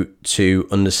you to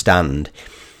understand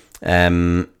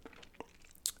and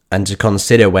to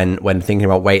consider when thinking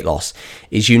about weight loss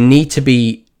is you need to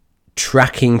be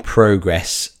tracking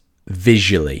progress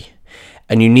visually,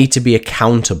 and you need to be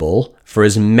accountable for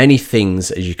as many things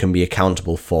as you can be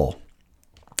accountable for.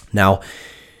 Now,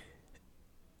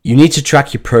 you need to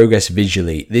track your progress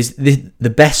visually.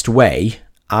 The best way,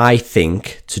 I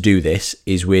think, to do this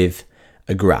is with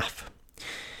a graph.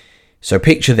 So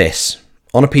picture this.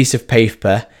 On a piece of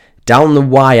paper, down the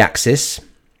y-axis,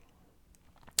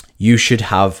 you should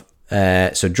have,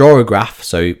 so draw a graph,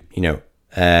 so,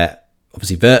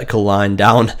 obviously vertical line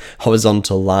down,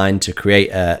 horizontal line to create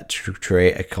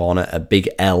a corner, a big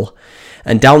L.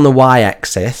 And down the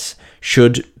y-axis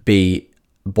should be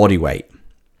body weight.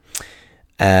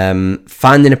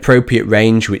 Find an appropriate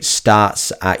range which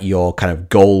starts at your kind of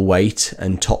goal weight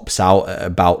and tops out at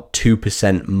about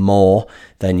 2% more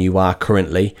than you are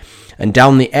currently. And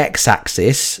down the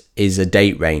x-axis is a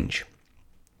date range,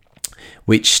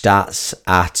 which starts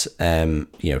at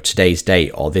today's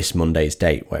date or this Monday's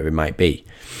date, whatever it might be,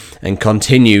 and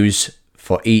continues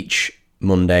for each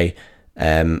Monday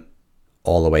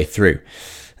all the way through.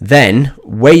 Then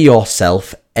weigh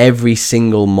yourself every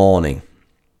single morning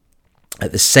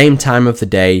at the same time of the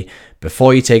day,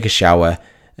 before you take a shower,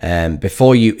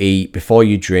 before you eat, before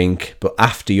you drink, but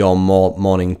after your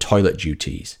morning toilet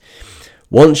duties.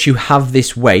 Once you have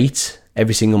this weight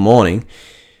every single morning,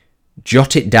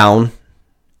 jot it down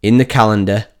in the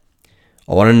calendar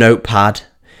or on a notepad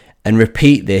and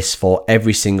repeat this for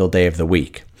every single day of the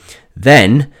week.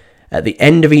 Then, at the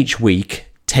end of each week,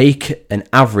 take an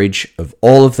average of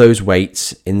all of those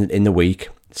weights in the week.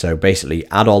 So basically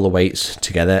add all the weights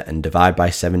together and divide by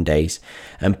 7 days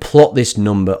and plot this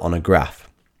number on a graph.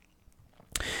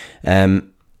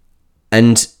 And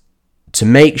to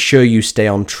make sure you stay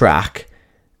on track,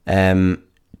 don't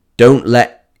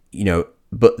let,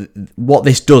 but what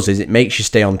this does is it makes you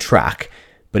stay on track,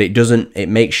 but it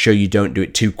makes sure you don't do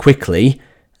it too quickly,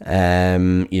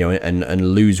 and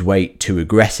lose weight too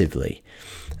aggressively.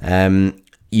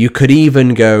 You could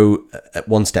even go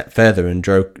one step further and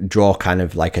draw kind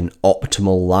of like an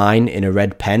optimal line in a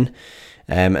red pen.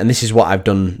 And this is what I've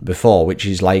done before, which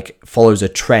is like follows a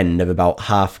trend of about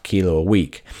half a kilo a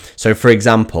week. So for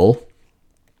example,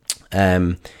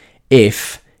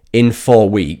 if in 4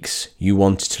 weeks you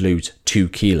wanted to lose 2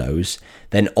 kilos,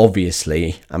 then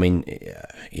obviously,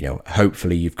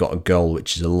 hopefully you've got a goal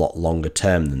which is a lot longer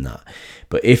term than that.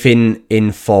 But if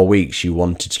in 4 weeks you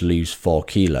wanted to lose 2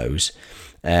 kilos,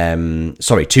 then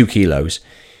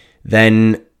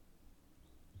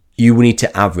you will need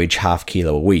to average half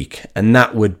kilo a week, and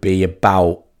that would be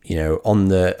about on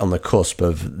the cusp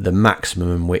of the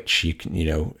maximum which you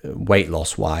can weight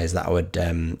loss wise that I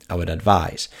would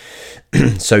advise.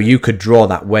 So you could draw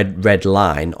that red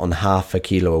line on half a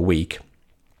kilo a week.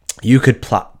 You could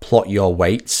plot your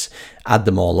weights, add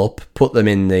them all up, put them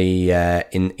in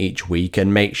each week,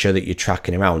 and make sure that you're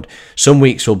tracking around. Some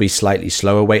weeks will be slightly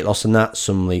slower weight loss than that.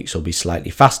 Some weeks will be slightly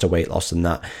faster weight loss than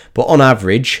that. But on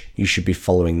average, you should be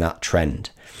following that trend.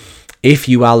 If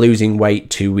you are losing weight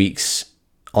 2 weeks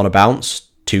on a bounce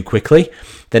too quickly,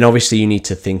 then obviously you need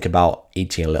to think about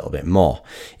eating a little bit more.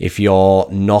 If you're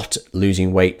not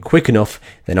losing weight quick enough,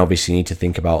 then obviously you need to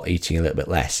think about eating a little bit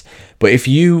less. But if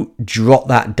you drop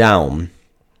that down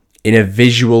in a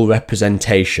visual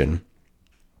representation,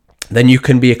 then you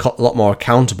can be a lot more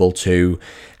accountable to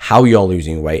how you're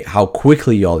losing weight, how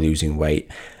quickly you're losing weight,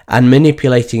 and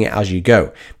manipulating it as you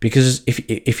go. Because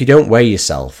if you don't weigh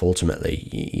yourself, ultimately,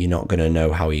 you're not going to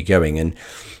know how you're going. And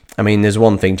there's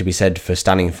one thing to be said for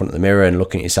standing in front of the mirror and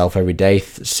looking at yourself every day,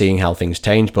 seeing how things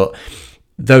change, but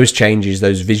those changes,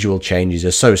 those visual changes,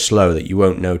 are so slow that you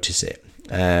won't notice it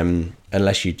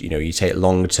unless you take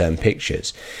longer-term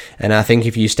pictures. And I think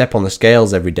if you step on the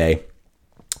scales every day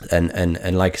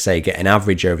and like I say, get an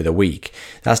average over the week,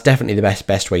 that's definitely the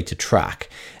best way to track.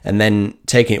 And then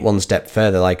taking it one step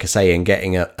further, like I say, and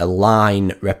getting a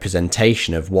line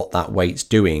representation of what that weight's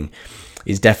doing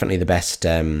is definitely the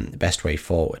best way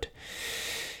forward.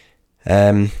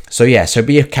 So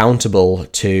be accountable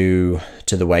to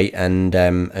the weight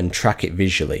and track it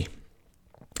visually.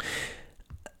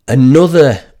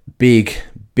 Another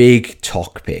big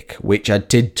topic which I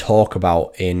did talk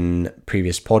about in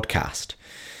previous podcast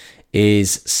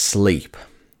is sleep.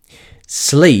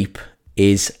 Sleep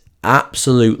is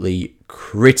absolutely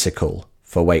critical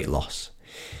for weight loss.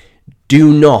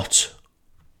 Do not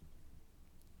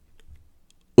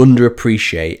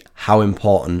underappreciate how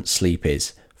important sleep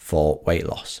is for weight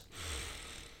loss.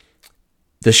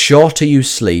 The shorter you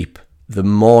sleep, the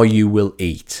more you will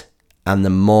eat and the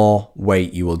more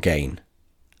weight you will gain.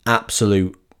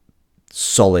 Absolute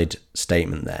solid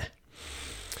statement there.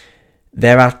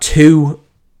 There are two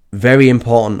very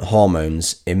important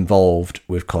hormones involved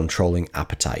with controlling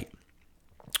appetite,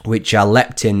 which are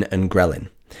leptin and ghrelin.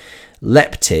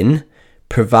 Leptin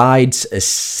provides a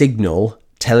signal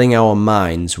telling our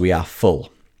minds we are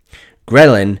full.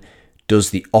 Ghrelin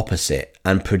does the opposite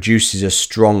and produces a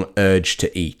strong urge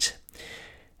to eat.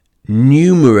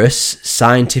 Numerous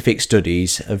scientific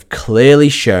studies have clearly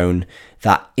shown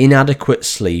that inadequate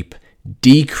sleep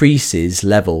decreases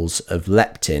levels of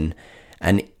leptin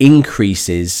and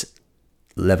increases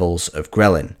levels of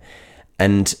ghrelin.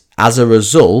 And as a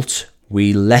result,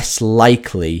 we're less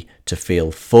likely to feel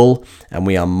full and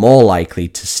we are more likely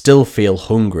to still feel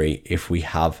hungry if we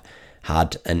have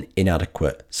had an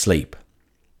inadequate sleep.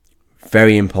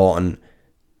 Very important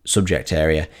subject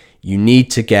area. You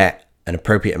need to get an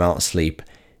appropriate amount of sleep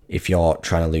if you're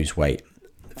trying to lose weight.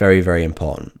 Very, very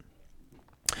important.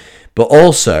 But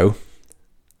also,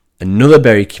 another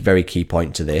very, very key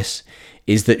point to this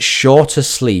is that shorter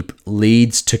sleep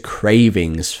leads to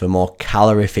cravings for more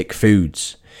calorific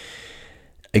foods.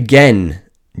 Again,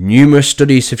 numerous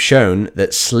studies have shown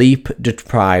that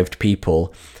sleep-deprived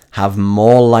people have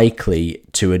more likely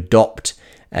to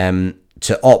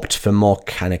opt for more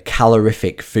kind of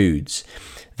calorific foods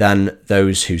than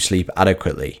those who sleep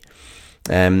adequately.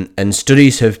 And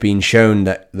studies have been shown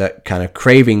that kind of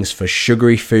cravings for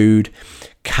sugary food,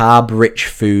 carb-rich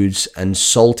foods, and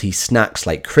salty snacks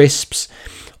like crisps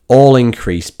all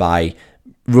increase by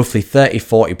roughly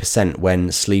 30-40%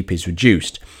 when sleep is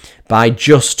reduced by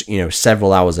just,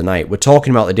 several hours a night. We're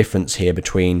talking about the difference here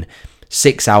between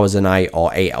 6 hours a night or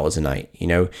 8 hours a night,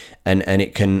 and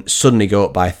it can suddenly go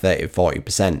up by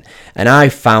 30-40%. And I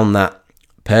found that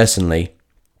personally.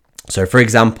 So for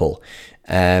example,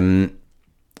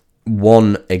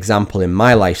 one example in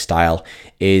my lifestyle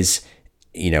is,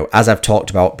 as I've talked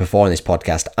about before in this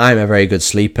podcast, I'm a very good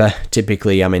sleeper.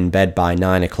 Typically, I'm in bed by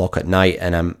 9 o'clock at night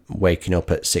and I'm waking up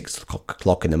at 6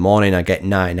 o'clock in the morning. I get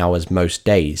 9 hours most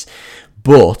days.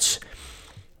 But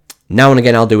now and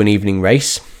again, I'll do an evening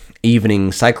race,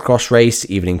 evening cyclocross race,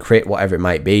 evening crit, whatever it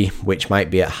might be, which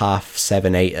might be at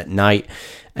 7:30, 8 at night.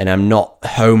 And I'm not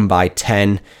home by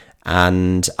 10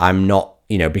 and I'm not,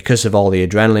 because of all the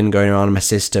adrenaline going on in my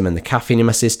system and the caffeine in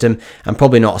my system, I'm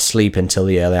probably not asleep until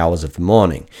the early hours of the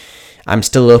morning. I'm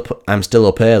still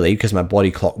up early because my body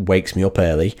clock wakes me up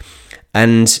early,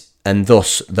 and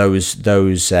thus those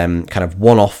kind of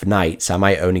one-off nights I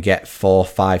might only get 4,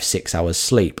 5, 6 hours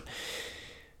sleep.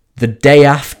 The day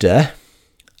after,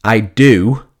 I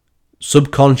do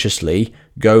subconsciously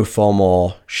go for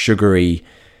more sugary,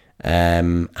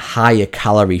 higher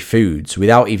calorie foods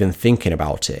without even thinking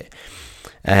about it.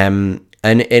 And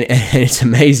it's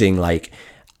amazing, like,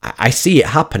 I see it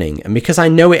happening, and because I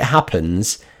know it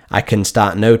happens, I can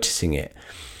start noticing it.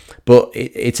 But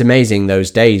it's amazing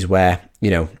those days where,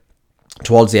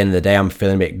 towards the end of the day, I'm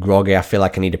feeling a bit groggy, I feel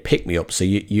like I need to pick me up, so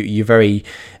you're very,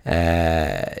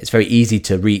 it's very easy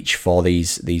to reach for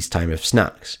these type of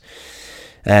snacks.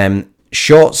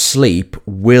 Short sleep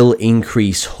will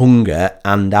increase hunger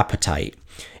and appetite.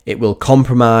 It will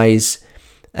compromise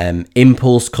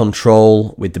impulse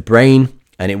control with the brain,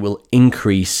 and it will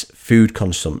increase food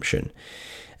consumption,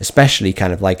 especially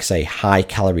kind of like, say, high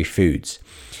calorie foods.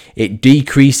 It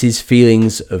decreases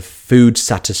feelings of food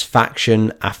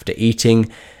satisfaction after eating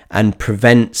and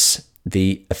prevents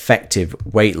the effective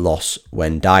weight loss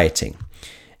when dieting.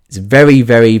 It's very,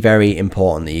 very, very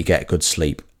important that you get good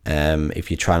sleep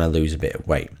if you're trying to lose a bit of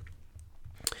weight.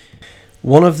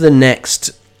 One of the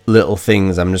next little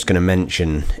things I'm just going to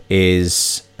mention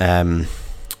is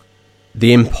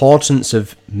the importance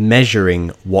of measuring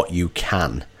what you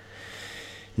can.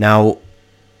 Now,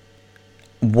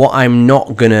 what I'm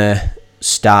not going to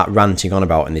start ranting on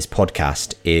about in this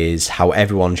podcast is how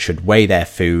everyone should weigh their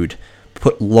food,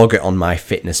 log it on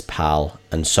MyFitnessPal,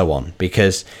 and so on,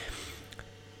 because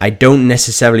I don't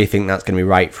necessarily think that's going to be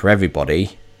right for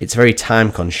everybody. It's very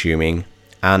time consuming,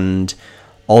 and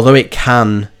although it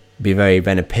can be very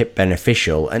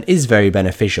beneficial and is very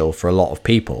beneficial for a lot of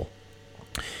people,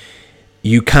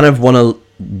 you kind of want to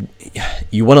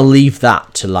leave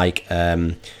that to like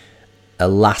a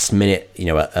last minute,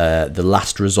 the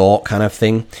last resort kind of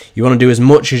thing. You want to do as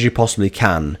much as you possibly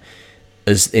can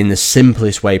as in the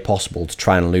simplest way possible to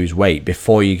try and lose weight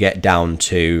before you get down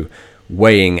to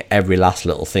weighing every last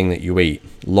little thing that you eat,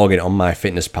 logging it on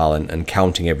MyFitnessPal and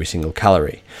counting every single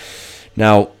calorie.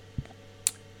 Now,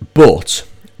 but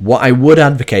what I would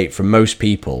advocate for most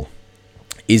people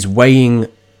is weighing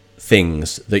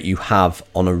things that you have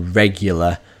on a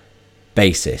regular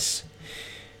basis.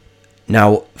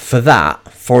 Now, for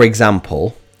that, for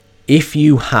example, if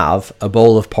you have a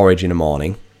bowl of porridge in the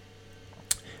morning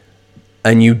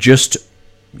and you just,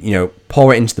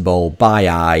 pour it into the bowl by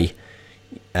eye,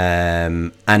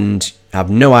 and have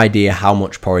no idea how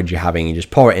much porridge you're having, you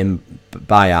just pour it in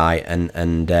by eye and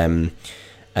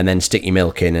then stick your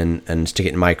milk in and stick it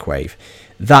in the microwave.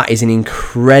 That is an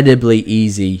incredibly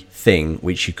easy thing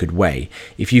which you could weigh.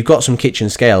 If you've got some kitchen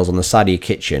scales on the side of your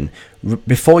kitchen,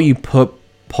 before you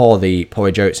pour the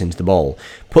porridge oats into the bowl,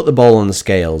 put the bowl on the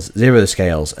scales, zero the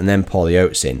scales, and then pour the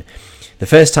oats in. The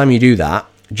first time you do that,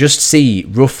 just see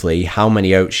roughly how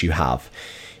many oats you have,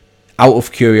 out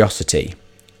of curiosity.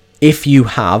 If you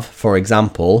have, for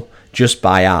example, just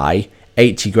by eye,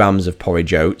 80 grams of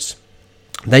porridge oats,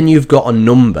 then you've got a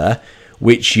number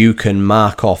which you can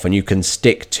mark off and you can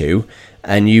stick to,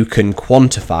 and you can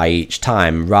quantify each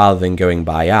time rather than going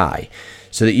by eye,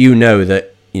 so that you know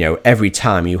that, every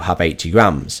time you have 80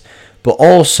 grams. But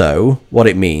also what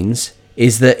it means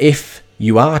is that if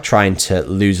you are trying to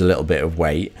lose a little bit of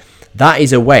weight, that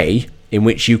is a way in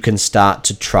which you can start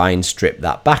to try and strip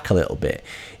that back a little bit.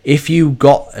 If you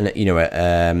got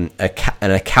an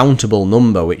accountable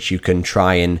number which you can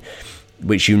try and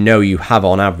which you have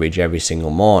on average every single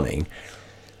morning,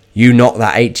 you knock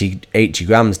that 80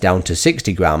 grams down to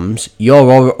 60 grams,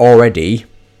 you're already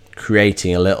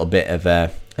creating a little bit of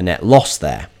a net loss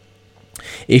there.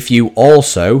 If you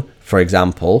also, for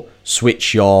example,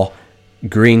 switch your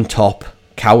green top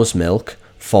cow's milk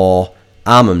for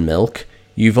almond milk,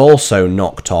 you've also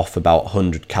knocked off about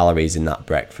 100 calories in that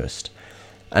breakfast,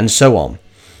 and so on.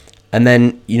 And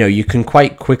then, you can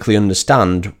quite quickly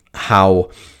understand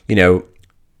how,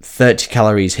 30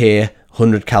 calories here,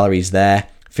 100 calories there,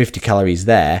 50 calories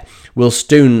there will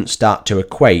soon start to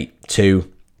equate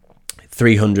to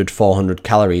 300, 400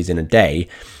 calories in a day,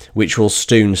 which will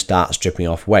soon start stripping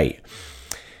off weight.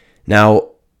 Now,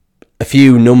 a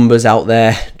few numbers out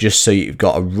there, just so you've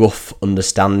got a rough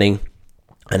understanding.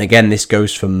 And again, this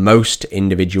goes for most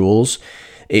individuals.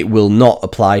 It will not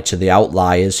apply to the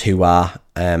outliers who are,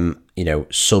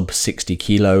 sub 60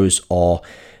 kilos or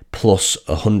plus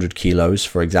 100 kilos,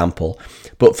 for example.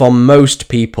 But for most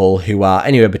people who are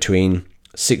anywhere between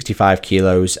 65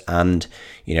 kilos and,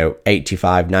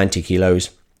 85, 90 kilos,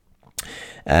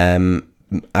 I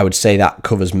would say that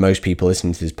covers most people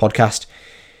listening to this podcast.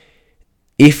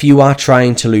 If you are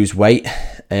trying to lose weight,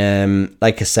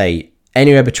 like I say,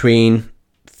 anywhere between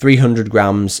 300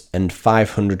 grams and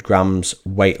 500 grams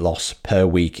weight loss per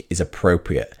week is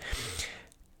appropriate.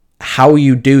 How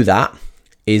you do that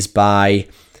is by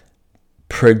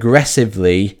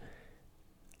progressively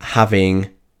having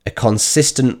a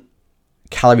consistent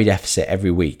calorie deficit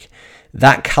every week.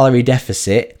 That calorie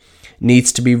deficit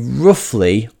needs to be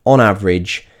roughly, on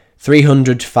average,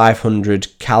 300 to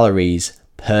 500 calories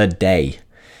per day,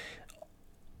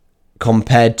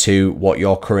 compared to what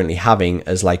you're currently having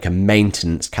as like a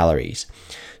maintenance calories.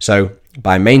 So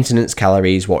by maintenance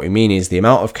calories, what we mean is the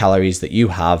amount of calories that you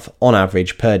have on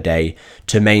average per day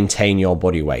to maintain your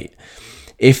body weight.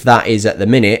 If that is at the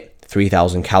minute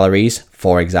 3,000 calories,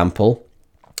 for example,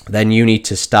 then you need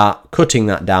to start cutting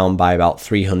that down by about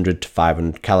 300 to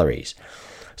 500 calories.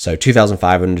 So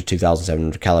 2,500 to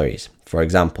 2,700 calories, for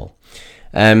example.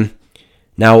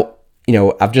 Now,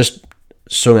 I've just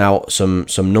sung out some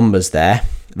numbers there.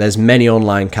 There's many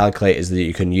online calculators that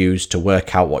you can use to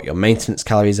work out what your maintenance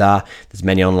calories are. There's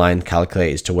many online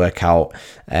calculators to work out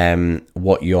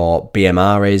what your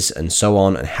BMR is and so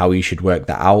on, and how you should work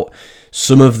that out.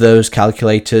 Some of those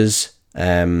calculators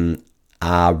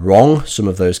are wrong. Some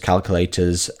of those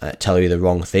calculators tell you the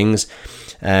wrong things.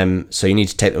 So you need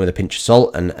to take them with a pinch of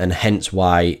salt, and hence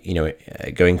why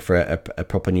going for a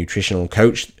proper nutritional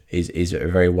coach is a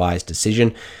very wise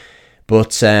decision.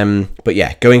 But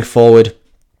yeah, going forward,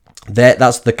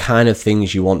 that's the kind of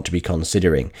things you want to be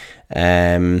considering.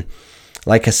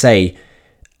 Like I say,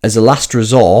 as a last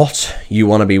resort, you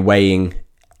want to be weighing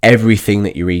everything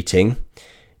that you're eating,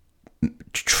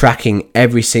 tracking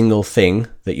every single thing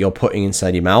that you're putting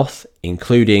inside your mouth,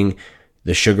 including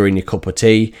the sugar in your cup of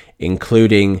tea,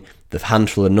 including the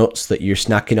handful of nuts that you're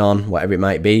snacking on, whatever it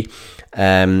might be,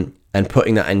 and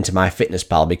putting that into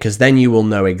MyFitnessPal, because then you will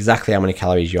know exactly how many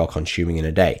calories you're consuming in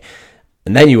a day.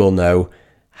 And then you will know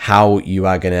how you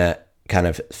are going to kind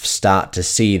of start to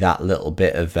see that little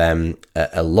bit of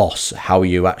a loss. How are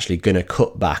you actually going to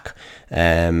cut back?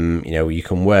 You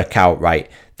can work out, right,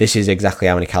 this is exactly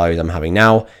how many calories I'm having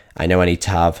now. I know I need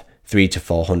to have 300 to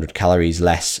 400 calories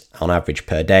less on average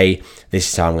per day. This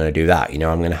is how I'm going to do that. I'm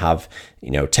going to have,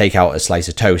 take out a slice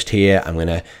of toast here. I'm going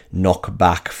to knock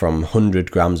back from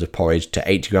 100 grams of porridge to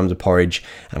 80 grams of porridge.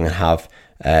 I'm going to have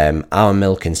almond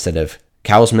milk instead of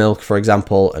cow's milk, for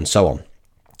example, and so on.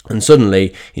 And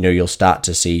suddenly, you'll start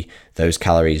to see those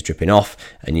calories dripping off,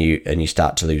 and you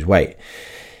start to lose weight.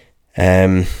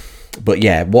 But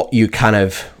yeah, what you kind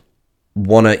of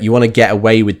want to get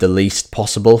away with the least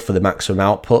possible for the maximum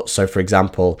output. So, for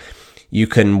example, you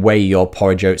can weigh your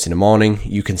porridge oats in the morning.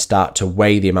 You can start to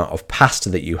weigh the amount of pasta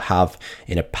that you have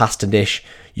in a pasta dish.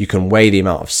 You can weigh the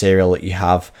amount of cereal that you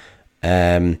have,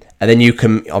 and then you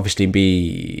can obviously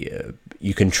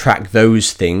you can track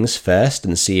those things first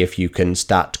and see if you can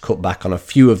start to cut back on a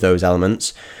few of those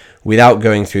elements without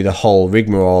going through the whole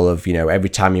rigmarole of, every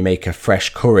time you make a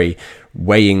fresh curry,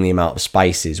 weighing the amount of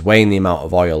spices, weighing the amount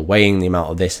of oil, weighing the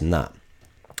amount of this and that.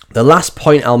 The last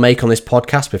point I'll make on this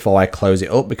podcast before I close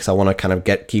it up, because I want to kind of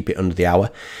keep it under the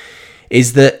hour,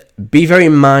 is that be very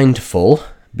mindful,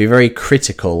 be very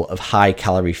critical of high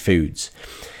calorie foods.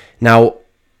 Now,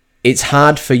 it's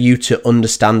hard for you to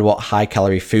understand what high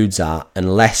calorie foods are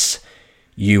unless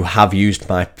you have used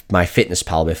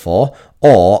MyFitnessPal before,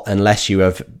 or unless you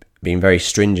have been very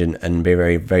stringent and be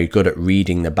very, very good at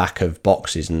reading the back of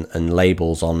boxes and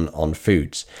labels on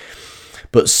foods.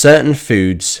 But certain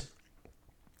foods,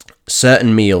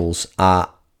 certain meals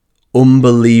are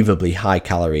unbelievably high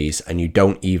calories and you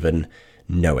don't even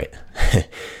know it.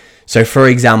 So for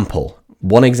example,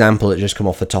 one example that just come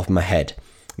off the top of my head,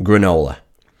 granola.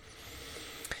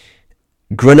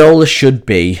 Granola should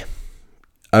be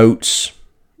oats,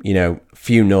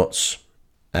 few nuts,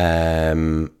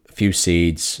 few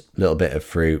seeds, a little bit of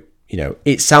fruit.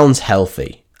 It sounds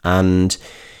healthy, and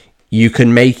you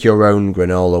can make your own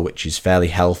granola, which is fairly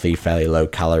healthy, fairly low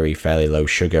calorie, fairly low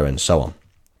sugar, and so on.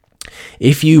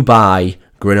 If you buy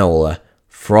granola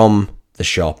from the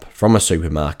shop, from a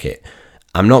supermarket,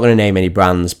 I'm not going to name any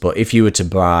brands, but if you were to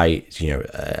buy,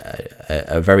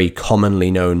 a very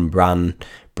commonly known brand,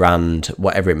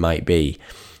 whatever it might be,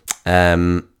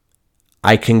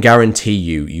 I can guarantee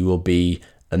you will be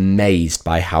amazed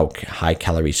by how high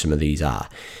calorie some of these are.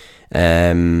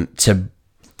 To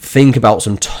think about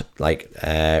some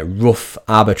rough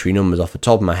arbitrary numbers off the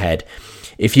top of my head,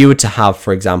 if you were to have,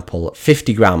 for example,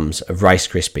 50 grams of Rice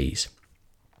Krispies,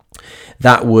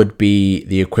 that would be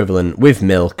the equivalent with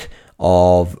milk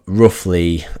of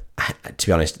roughly, to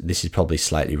be honest, this is probably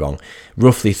slightly wrong,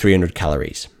 roughly 300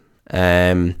 calories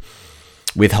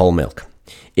with whole milk.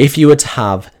 If you were to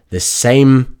have the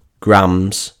same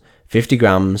grams, 50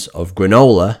 grams of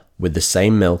granola with the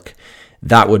same milk,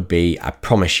 that would be, I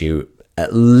promise you,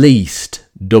 at least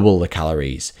double the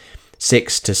calories.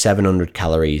 600 to 700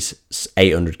 calories,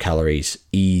 800 calories,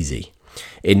 easy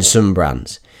in some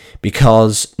brands.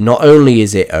 Because not only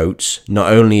is it oats,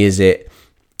 not only is it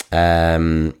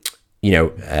high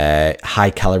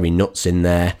calorie nuts in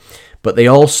there, but they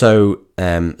also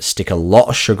stick a lot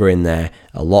of sugar in there,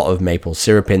 a lot of maple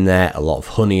syrup in there, a lot of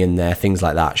honey in there, things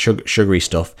like that, sugary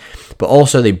stuff. But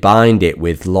also they bind it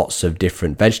with lots of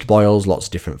different vegetable oils, lots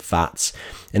of different fats,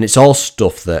 and it's all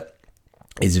stuff that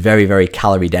is very, very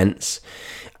calorie dense.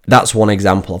 That's one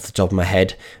example off the top of my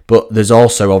head, but there's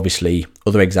also obviously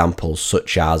other examples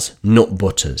such as nut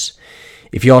butters.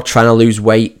 If you're trying to lose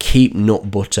weight, keep nut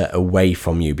butter away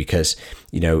from you, because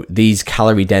these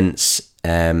calorie dense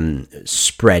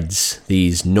spreads,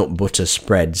 these nut butter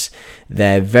spreads,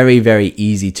 they're very, very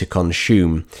easy to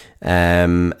consume,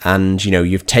 and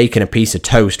you've taken a piece of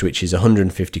toast which is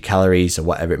 150 calories or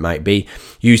whatever it might be,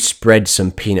 you spread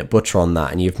some peanut butter on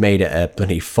that and you've made it a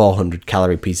bloody 400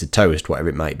 calorie piece of toast, whatever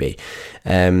it might be.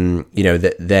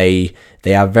 That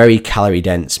they are very calorie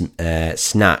dense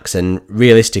snacks, and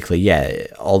realistically,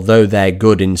 although they're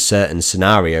good in certain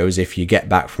scenarios, if you get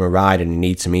back from a ride and you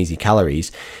need some easy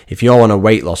calories, if you're on a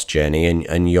weight loss journey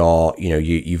and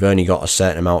you've only got a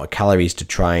certain amount of calories to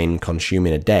try and consume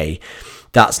in a day,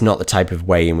 that's not the type of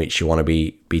way in which you want to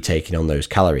be taking on those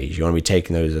calories. You want to be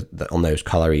taking those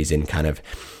calories in kind of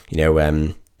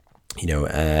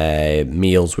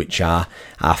meals which are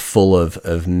full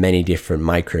of many different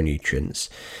micronutrients,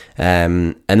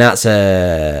 and that's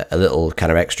a little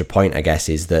kind of extra point, I guess,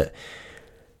 is that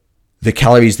the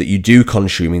calories that you do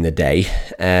consume in the day,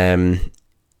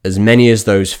 as many as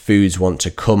those foods want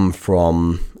to come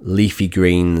from leafy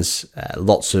greens,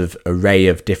 lots of array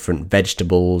of different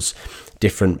vegetables,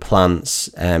 different plants,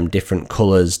 different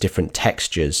colours, different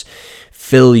textures.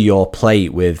 Fill your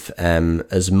plate with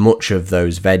as much of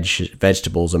those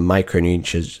vegetables and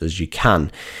micronutrients as you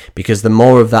can, because the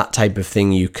more of that type of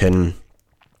thing you can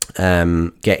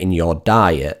get in your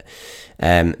diet,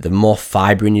 the more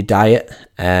fibre in your diet,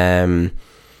 the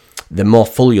more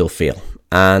full you'll feel,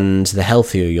 and the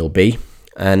healthier you'll be,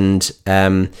 and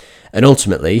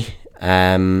ultimately,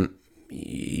 that's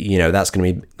going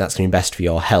to be best for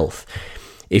your health.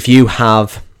 If you're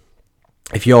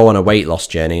on a weight loss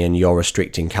journey and you're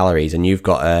restricting calories and you've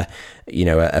got a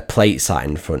plate sat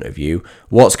in front of you,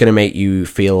 what's going to make you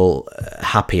feel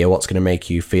happier? What's going to make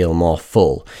you feel more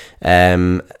full?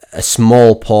 A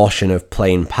small portion of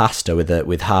plain pasta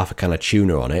with half a can of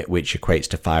tuna on it, which equates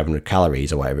to 500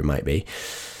 calories or whatever it might be,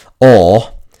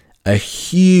 or a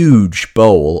huge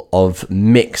bowl of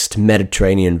mixed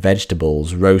Mediterranean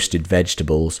vegetables, roasted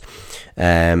vegetables,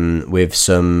 with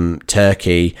some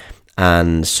turkey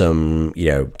and some,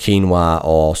 quinoa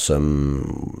or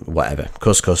some whatever,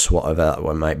 couscous, whatever that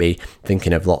one might be.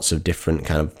 Thinking of lots of different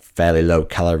kind of fairly low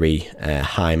calorie,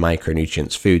 high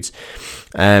micronutrients foods.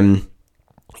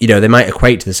 They might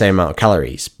equate to the same amount of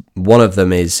calories. One of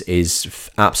them is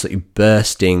absolutely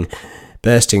bursting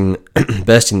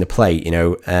the plate,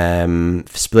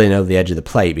 spilling over the edge of the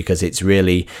plate, because it's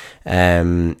really,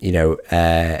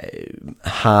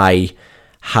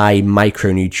 high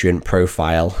micronutrient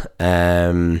profile,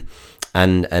 and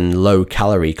low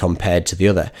calorie compared to the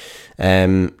other.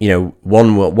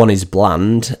 One is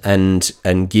bland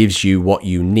and gives you what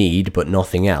you need but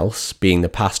nothing else, being the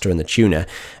pasta and the tuna,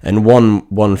 and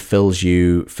one fills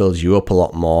you up a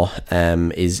lot more,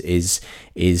 is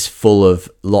full of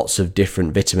lots of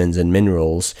different vitamins and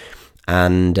minerals,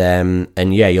 and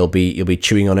you'll be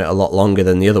chewing on it a lot longer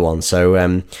than the other one.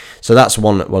 So that's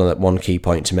one key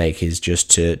point to make, is just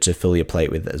to fill your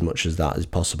plate with as much as that as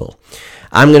possible.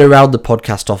 I'm going to round the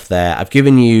podcast off there. I've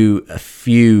given you a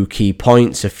few key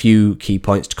points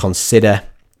to consider.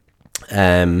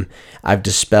 I've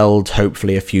dispelled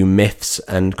hopefully a few myths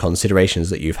and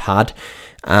considerations that you've had.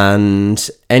 And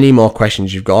any more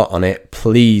questions you've got on it,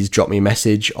 please drop me a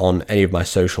message on any of my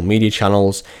social media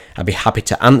channels. I'd be happy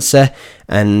to answer.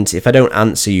 And if I don't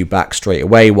answer you back straight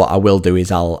away, what I will do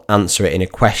is I'll answer it in a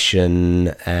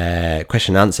question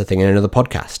and answer thing in another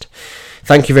podcast.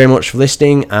 Thank you very much for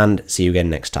listening, and see you again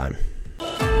next time.